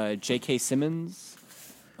is J.K. Simmons.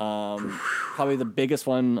 Probably the biggest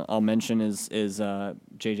one I'll mention is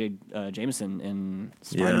J.J. Jameson in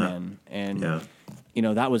Spider-Man, and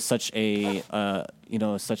that was such a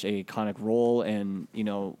such a iconic role, and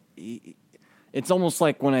it's almost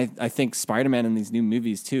like when I think Spider-Man in these new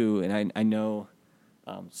movies too, and I know,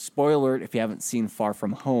 spoiler alert, if you haven't seen Far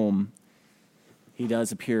From Home, he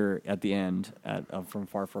does appear at the end from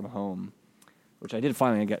Far From Home, which I did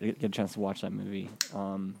finally get a chance to watch that movie.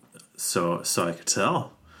 So I could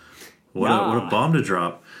tell. What a bomb to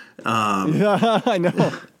drop. Yeah, I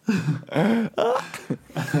know.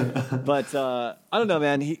 But I don't know,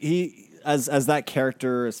 man. He as that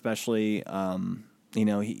character, especially.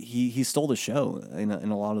 He stole the show in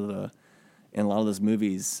a lot of those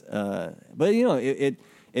movies. But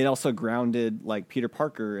it also grounded like Peter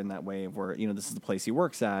Parker in that way of where this is the place he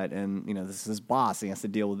works at, and this is his boss. And he has to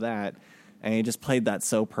deal with that, and he just played that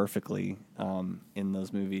so perfectly in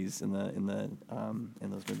those movies. In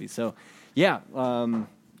those movies. So yeah,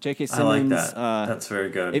 J.K. Simmons. I like that. That's very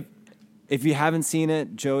good. If you haven't seen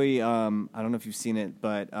it, Joey, I don't know if you've seen it,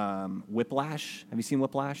 but Whiplash. Have you seen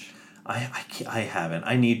Whiplash? I haven't.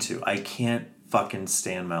 I need to. I can't fucking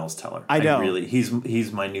stand Miles Teller. I know. He's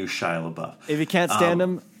my new Shia LaBeouf. If you can't stand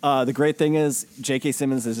him, the great thing is J.K.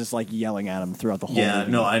 Simmons is just like yelling at him throughout the whole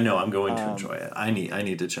movie. No, I know. I'm going to enjoy it. I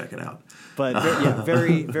need to check it out. But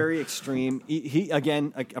very, very extreme. He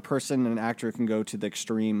again, a person, an actor can go to the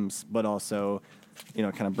extremes, but also,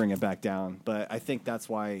 kind of bring it back down. But I think that's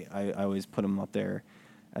why I always put him up there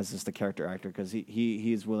as just a character actor, because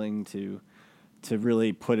he's willing to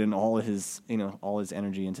really put in all his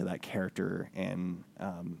energy into that character, and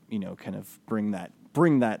kind of bring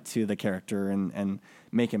that to the character, and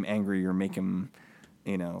make him angry or make him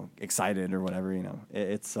excited or whatever.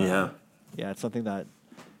 It's it's something that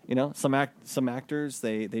some actors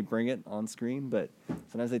they bring it on screen, but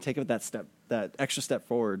sometimes they take it that extra step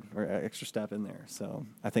forward or extra step in there. So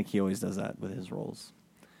I think he always does that with his roles.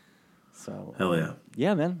 So hell yeah,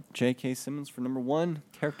 yeah, man. J.K. Simmons for number one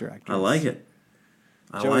character actor. I like it.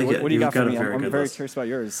 Joey, what do you got for me? I'm very list. curious about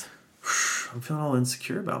yours. I'm feeling all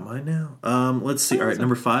insecure about mine now. Let's see. All right,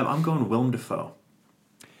 number 5. I'm going Willem Dafoe.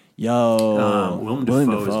 Willem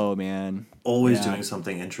Dafoe, man, always doing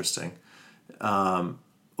something interesting.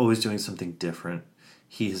 Always doing something different.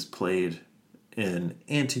 He has played in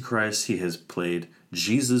Antichrist. He has played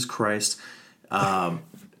Jesus Christ.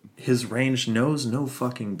 His range knows no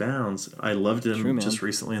fucking bounds. I loved him just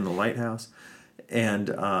recently in The Lighthouse,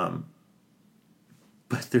 and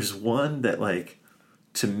but there's one that, like,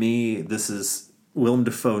 to me, this is Willem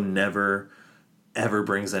Dafoe never ever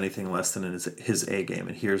brings anything less than his A game.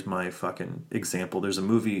 And here's my fucking example. There's a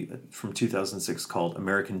movie from 2006 called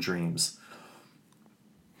American Dreams.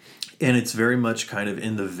 And it's very much kind of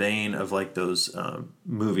in the vein of like those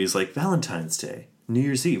movies like Valentine's Day, New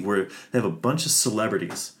Year's Eve, where they have a bunch of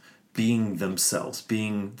celebrities being themselves,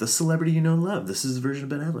 being the celebrity and love. This is a version of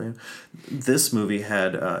Ben Affleck. This movie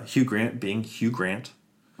had Hugh Grant being Hugh Grant,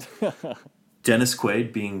 Dennis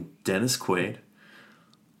Quaid being Dennis Quaid,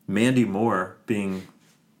 Mandy Moore being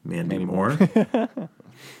Mandy Moore.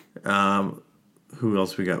 Who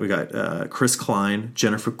else we got? We got Chris Klein,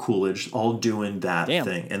 Jennifer Coolidge, all doing that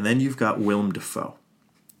thing. And then you've got Willem Dafoe.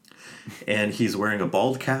 And he's wearing a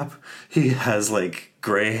bald cap. He has, like,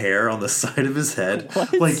 gray hair on the side of his head.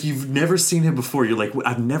 What? Like, you've never seen him before. You're like,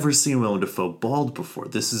 I've never seen Willem Dafoe bald before.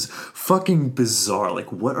 This is fucking bizarre.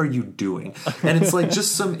 Like, what are you doing? And it's like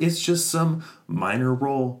it's just some minor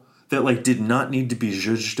role that, like, did not need to be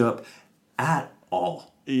zhuzhed up at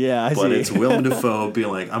all. Yeah, I see. But it's Willem Dafoe being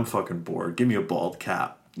like, I'm fucking bored. Give me a bald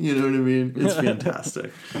cap. You know what I mean? It's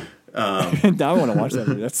fantastic. Now I want to watch that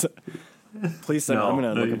movie. Please send. I'm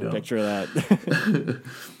going to look up a picture of that.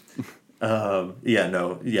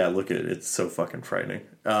 Look at it. It's so fucking frightening.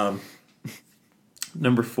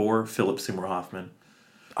 Number 4, Philip Seymour Hoffman.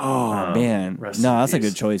 Oh, man. No, that's a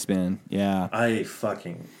good choice, man. Yeah. I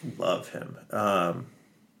fucking love him. I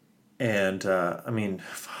mean,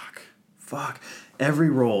 fuck. Every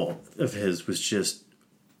role of his was just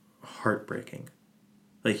heartbreaking.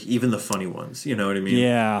 Like, even the funny ones, you know what I mean?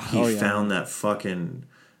 Yeah. He found that fucking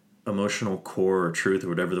emotional core or truth or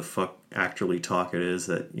whatever the fuck actorly talk it is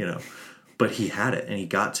that, but he had it and he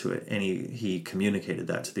got to it and he communicated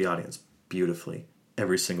that to the audience beautifully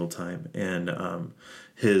every single time. And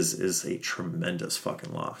his is a tremendous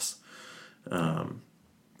fucking loss.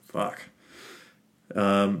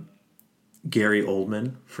 Gary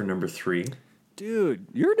Oldman for number 3. Dude,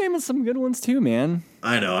 you're naming some good ones too, man.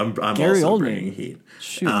 I know. I'm Gary also Oldman. bringing heat.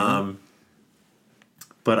 Shoot, man.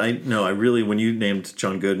 But I really, when you named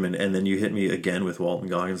John Goodman and then you hit me again with Walton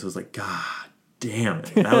Goggins, I was like, God damn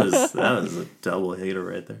it. That was a double hater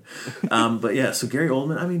right there. But yeah, so Gary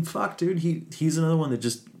Oldman, I mean, fuck, dude, he's another one that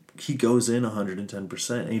just, he goes in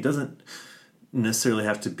 110%, and he doesn't necessarily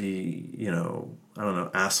have to be, I don't know,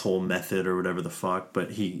 asshole method or whatever the fuck,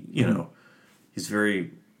 but he, he's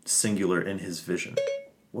very singular in his vision.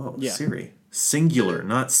 Whoa, yeah. Siri. Singular,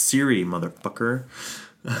 not Siri, motherfucker.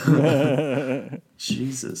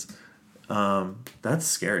 Jesus. That's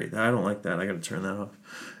scary. I don't like that. I gotta turn that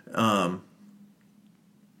off.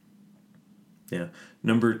 Yeah.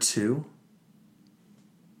 Number 2,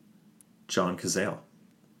 John Cazale.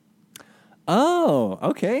 Oh,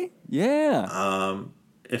 okay. Yeah.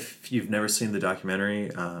 If you've never seen the documentary,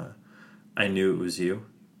 I Knew It Was You,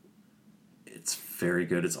 it's very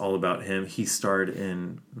good. It's all about him. He starred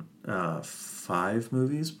in 5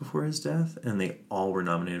 movies before his death, and they all were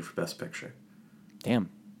nominated for Best Picture. Damn.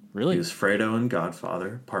 Really? He was Fredo in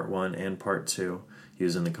Godfather, Part 1 and Part 2. He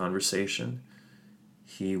was in The Conversation.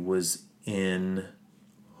 He was in,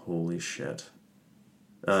 holy shit,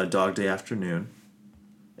 Dog Day Afternoon,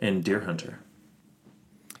 and Deer Hunter.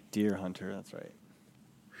 Deer Hunter, that's right.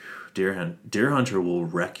 Deer Hunter will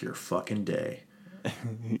wreck your fucking day.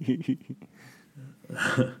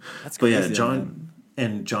 That's crazy. But yeah, John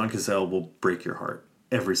Cazale will break your heart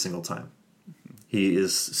every single time. He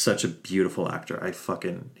is such a beautiful actor.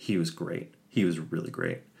 He was great. He was really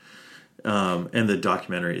great. And the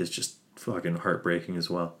documentary is just fucking heartbreaking as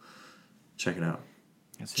well. Check it out.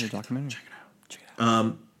 Check it documentary. Check it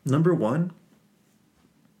out. Number 1,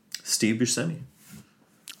 Steve Buscemi.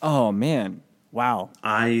 Oh man, wow!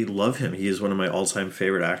 I love him. He is one of my all-time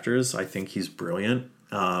favorite actors. I think he's brilliant.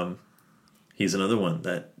 He's another one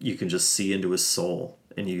that you can just see into his soul,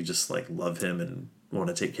 and you just like love him and want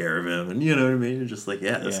to take care of him, and you know what I mean. You're just like,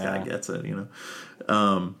 this guy gets it,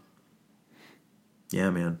 Yeah,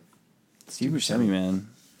 man. Steve Buscemi, man.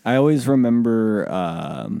 I always remember,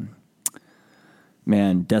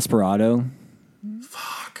 Desperado.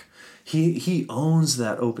 Fuck. He owns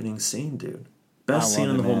that opening scene, dude. Best scene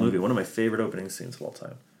in the whole movie. One of my favorite opening scenes of all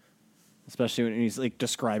time. Especially when he's like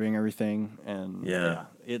describing everything, and yeah,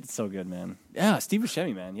 it's so good, man. Yeah, Steve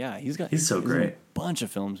Buscemi, man. Yeah, he's so great. In a bunch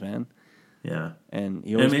of films, man. Yeah, and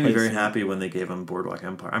it made me very happy when they gave him Boardwalk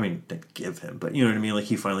Empire. I mean, they didn't give him, but you know what I mean. Like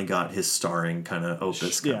he finally got his starring kind of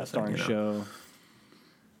opus. Starring show.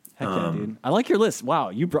 Heck yeah, dude! I like your list. Wow,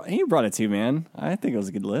 you brought it to, man. I think it was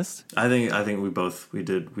a good list. I think we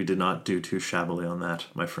did not do too shabbily on that,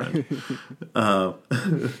 my friend.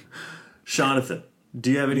 Jonathan,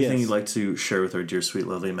 do you have anything you'd like to share with our dear, sweet,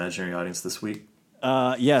 lovely imaginary audience this week?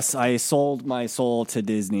 Yes, I sold my soul to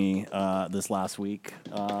Disney this last week.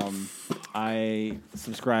 I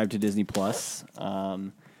subscribed to Disney Plus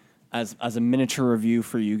as a miniature review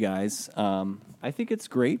for you guys. I think it's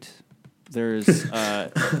great. There's, I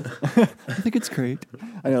think it's great.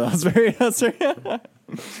 I know that's very. I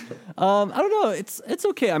don't know. It's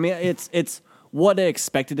okay. I mean, it's what I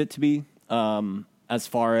expected it to be. As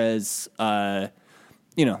far as all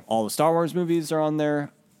the Star Wars movies are on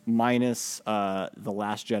there, minus The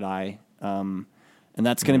Last Jedi, and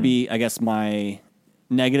that's going to be, I guess, my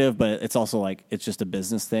negative. But it's also like it's just a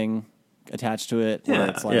business thing attached to it. Yeah,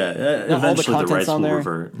 it's like, eventually all the content's rights on will there.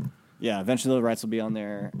 revert. Yeah, eventually the rights will be on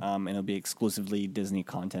there, and it'll be exclusively Disney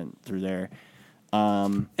content through there.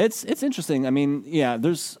 It's interesting. I mean, yeah,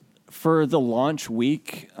 there's for the launch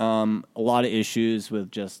week, a lot of issues with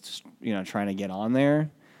just trying to get on there,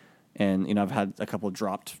 and I've had a couple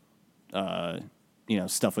dropped,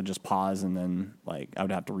 stuff would just pause and then like I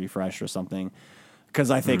would have to refresh or something because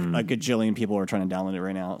I think a gajillion people are trying to download it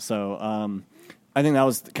right now. So I think that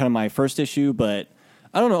was kind of my first issue, but.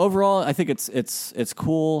 I don't know. Overall, I think it's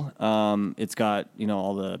cool. It's got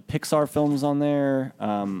all the Pixar films on there.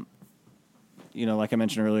 Like I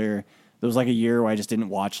mentioned earlier, there was like a year where I just didn't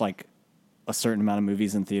watch like a certain amount of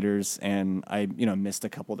movies in theaters, and I missed a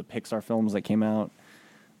couple of the Pixar films that came out.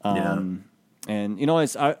 And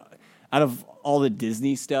it's out of all the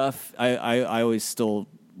Disney stuff, I always still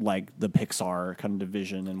like the Pixar kind of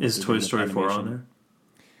division. And is Toy Story 4 on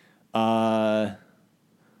there?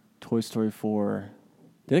 Toy Story 4.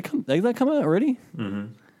 Did that come out already?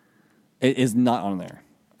 Mm-hmm. It is not on there.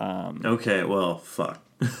 Okay, well, fuck.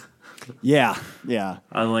 Yeah.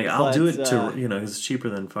 I'm like, I'll do it to because it's cheaper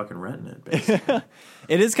than fucking renting it. Basically.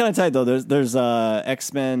 It is kind of tight though. There's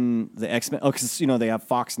X-Men, the X-Men. Oh, because they have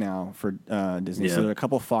Fox now for Disney. Yeah. So there are a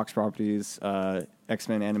couple of Fox properties.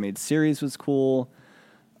 X-Men animated series was cool.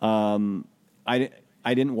 I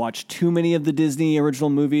didn't watch too many of the Disney original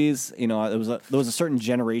movies. You know, there was a certain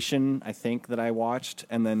generation, I think, that I watched,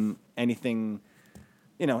 and then anything,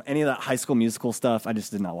 you know, any of that High School Musical stuff, I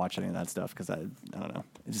just did not watch any of that stuff because I don't know,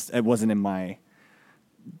 it wasn't in my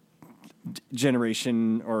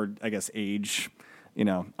generation or I guess age. You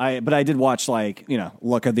know, but I did watch like, you know,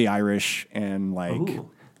 Luck of the Irish and like Ooh.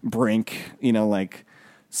 Brink, you know, like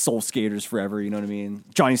Soul Skaters Forever, you know what I mean?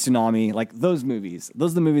 Johnny Tsunami, like those movies.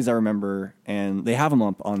 Those are the movies I remember, and they have them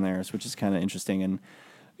up on theirs, which is kind of interesting. And,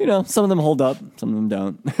 you know, some of them hold up, some of them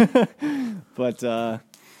don't. But,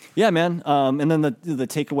 yeah, man. And then the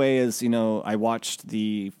takeaway is, you know, I watched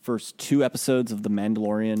the first 2 episodes of The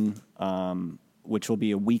Mandalorian, which will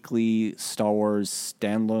be a weekly Star Wars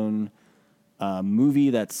standalone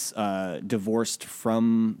movie that's divorced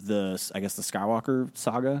from the Skywalker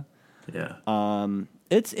saga. Yeah.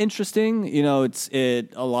 It's interesting, you know. A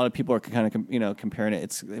lot of people are kind of, you know, comparing it.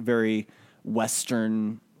 It's very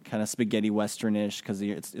Western, kind of spaghetti Westernish because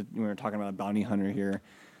we're talking about a bounty hunter here.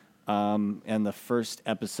 And the first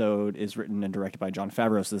episode is written and directed by Jon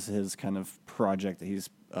Favreau. So this is his kind of project that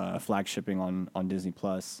he's flagshipping on Disney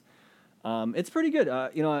Plus. It's pretty good.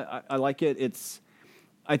 You know, I like it.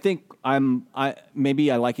 I think I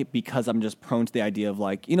like it because I'm just prone to the idea of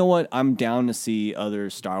like, you know what, I'm down to see other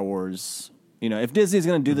Star Wars. You know, if Disney's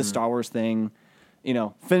going to do the Star Wars thing, you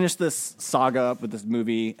know, finish this saga up with this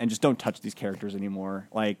movie and just don't touch these characters anymore.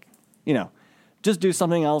 Like, you know, just do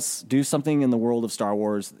something else. Do something in the world of Star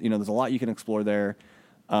Wars. You know, there's a lot you can explore there.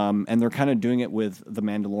 And they're kind of doing it with The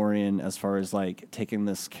Mandalorian as far as like taking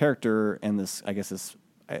this character and this, I guess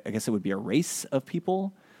it would be a race of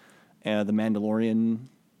people. The Mandalorian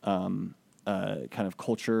kind of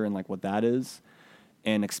culture and like what that is,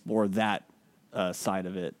 and explore that side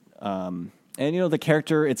of it. And you know, the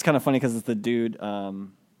character, it's kind of funny because it's the dude,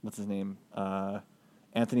 what's his name,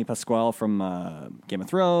 Anthony Pasquale from Game of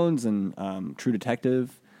Thrones and True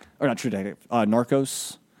Detective, or not True Detective,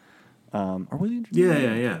 Narcos. Or was he?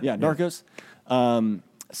 Yeah. Narcos.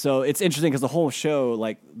 So it's interesting because the whole show,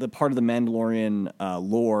 like the part of the Mandalorian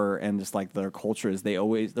lore and just like their culture is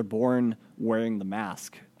they're born wearing the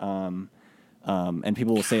mask. And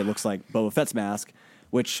people will say it looks like Boba Fett's mask,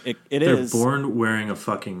 which it is. They're born wearing a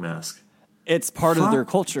fucking mask. It's part of their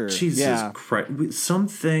culture. Jesus Christ. Some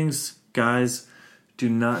things, guys, do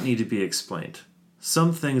not need to be explained.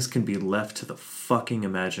 Some things can be left to the fucking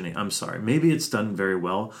imagining. I'm sorry. Maybe it's done very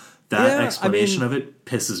well. That explanation of it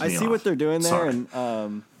pisses me off. I see what they're doing there, Sorry.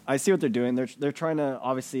 and I see what they're doing. They're trying to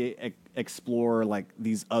obviously explore like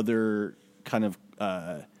these other kind of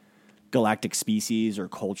galactic species or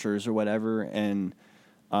cultures or whatever, and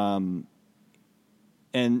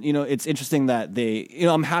you know, it's interesting that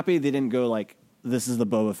I'm happy they didn't go like, this is the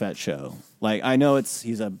Boba Fett show. Like, I know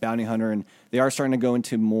he's a bounty hunter, and they are starting to go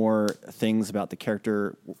into more things about the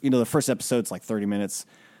character. You know, the first episode's like 30 minutes.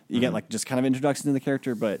 You get like just kind of introduction to the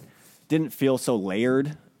character, but didn't feel so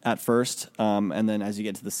layered at first. And then as you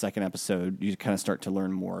get to the second episode, you kind of start to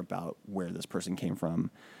learn more about where this person came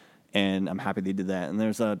from. And I'm happy they did that. And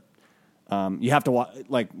there's you have to watch,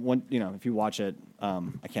 like, if you watch it, I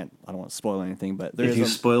don't want to spoil anything, but if you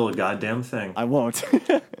spoil a goddamn thing, I won't.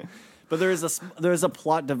 But there's a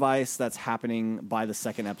plot device that's happening by the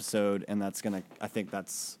second episode, and that's gonna. I think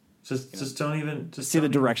that's just don't even see the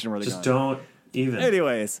direction where they're going. Just don't even.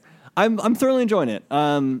 Anyways, I'm thoroughly enjoying it.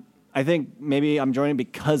 I think maybe I'm enjoying it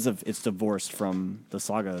because of it's divorced from the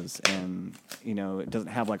sagas, and you know, it doesn't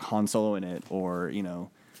have like Han Solo in it, or you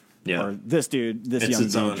know, or this dude, this young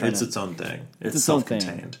dude. It's its own thing. It's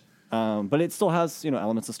self-contained. But it still has, you know,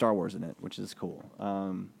 elements of Star Wars in it, which is cool.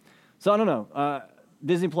 So I don't know.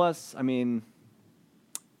 Disney Plus, I mean,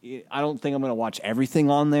 I don't think I'm going to watch everything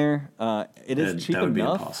on there. It is cheap enough. That would be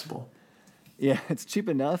impossible. Yeah, it's cheap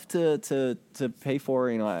enough to pay for.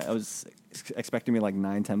 You know, I was expecting me like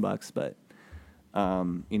 $9-10, but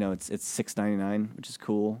you know, it's $6.99, which is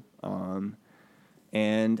cool.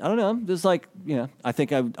 And I don't know, there's like, you know, I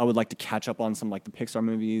think I would like to catch up on some like the Pixar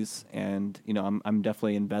movies, and you know, I'm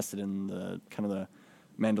definitely invested in the kind of the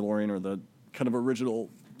Mandalorian or the kind of original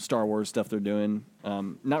Star Wars stuff they're doing.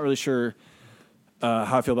 Not really sure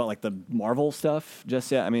how I feel about like the Marvel stuff just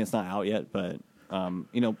yet. I mean, it's not out yet, but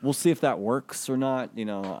you know, we'll see if that works or not. You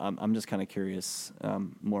know, I'm just kind of curious.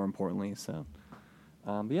 More importantly, so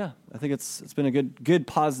but yeah, I think it's been a good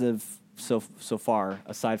positive so far.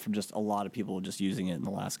 Aside from just a lot of people just using it in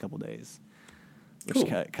the last couple of days, which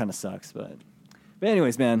kind of sucks. But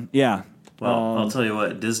anyways, man, yeah. Well, I'll tell you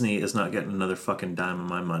what, Disney is not getting another fucking dime of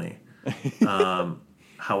my money.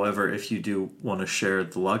 However, if you do want to share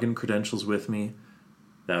the login credentials with me,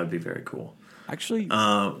 that would be very cool. Actually,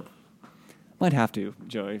 Might have to,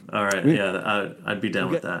 Joey. All right, I'd be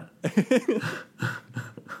down with that.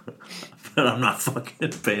 But I'm not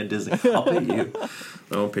fucking paying Disney. I'll pay you.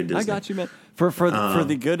 I won't pay Disney. I got you, man. For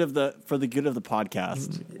the good of the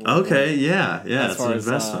podcast. Okay, yeah, it's an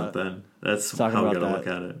investment then. That's how we gotta look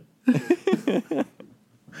at it.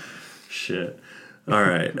 Shit. All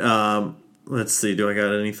right. Let's see. Do I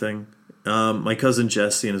got anything? My cousin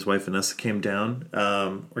Jesse and his wife Vanessa came down,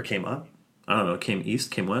 or came up. I don't know. Came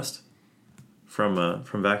east, came west from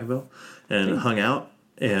Vacaville, and hung out.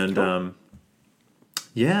 And I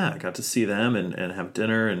got to see them and have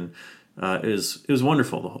dinner, and it was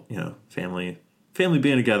wonderful. Family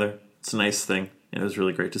being together. It's a nice thing, and it was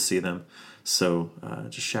really great to see them. So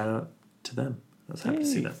just shout out to them. I was happy to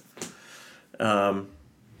see them.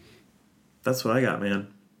 That's what I got, man.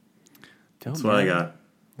 That's what I got.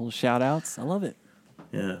 Little shout outs. I love it.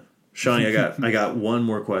 Yeah. Shawnee, I got one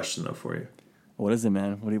more question though for you. What is it,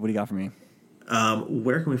 man? What do you got for me?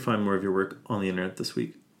 Where can we find more of your work on the internet this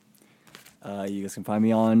week? You guys can find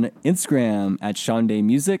me on Instagram at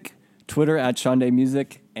SeanDayMusic, Twitter at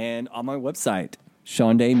SeanDayMusic, and on my website,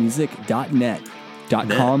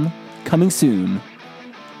 SeanDayMusic.net.com. Coming soon.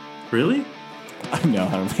 Really? No,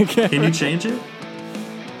 I don't think I can. You change it?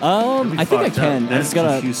 I think I can. I just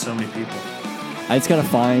gotta confuse so many people. I just gotta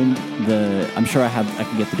find I'm sure I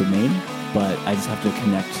can get the domain, but I just have to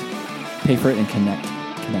pay for it and connect it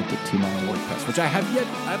to my WordPress, which I haven't done in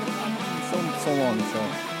so long. So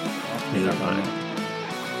neither have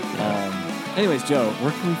I. Anyways, Joe,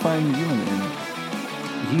 where can we find you on the internet?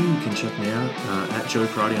 You can check me out at Joey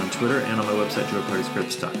Parati on Twitter and on my website,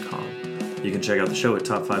 joeypartyscripts.com. You can check out the show at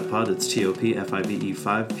Top 5 Pod. It's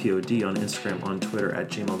TOPFIVE5POD on Instagram, on Twitter at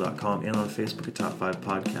gmail.com, and on Facebook at Top 5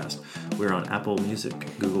 Podcast. We're on Apple Music,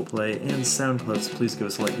 Google Play, and SoundCloud. So please give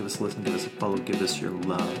us a like, give us a listen, give us a follow, give us your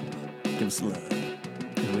love. Give us love.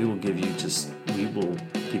 And we will give you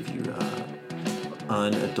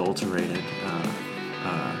unadulterated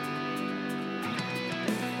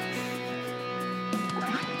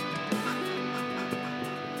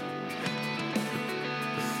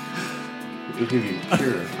we'll give you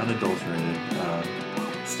pure, unadulterated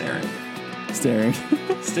staring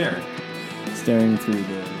through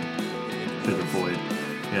the void.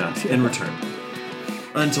 Yeah, in return.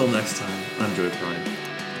 Until next time, I'm Joey Parati.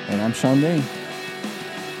 And I'm Sean Day.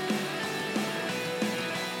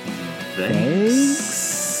 Thanks.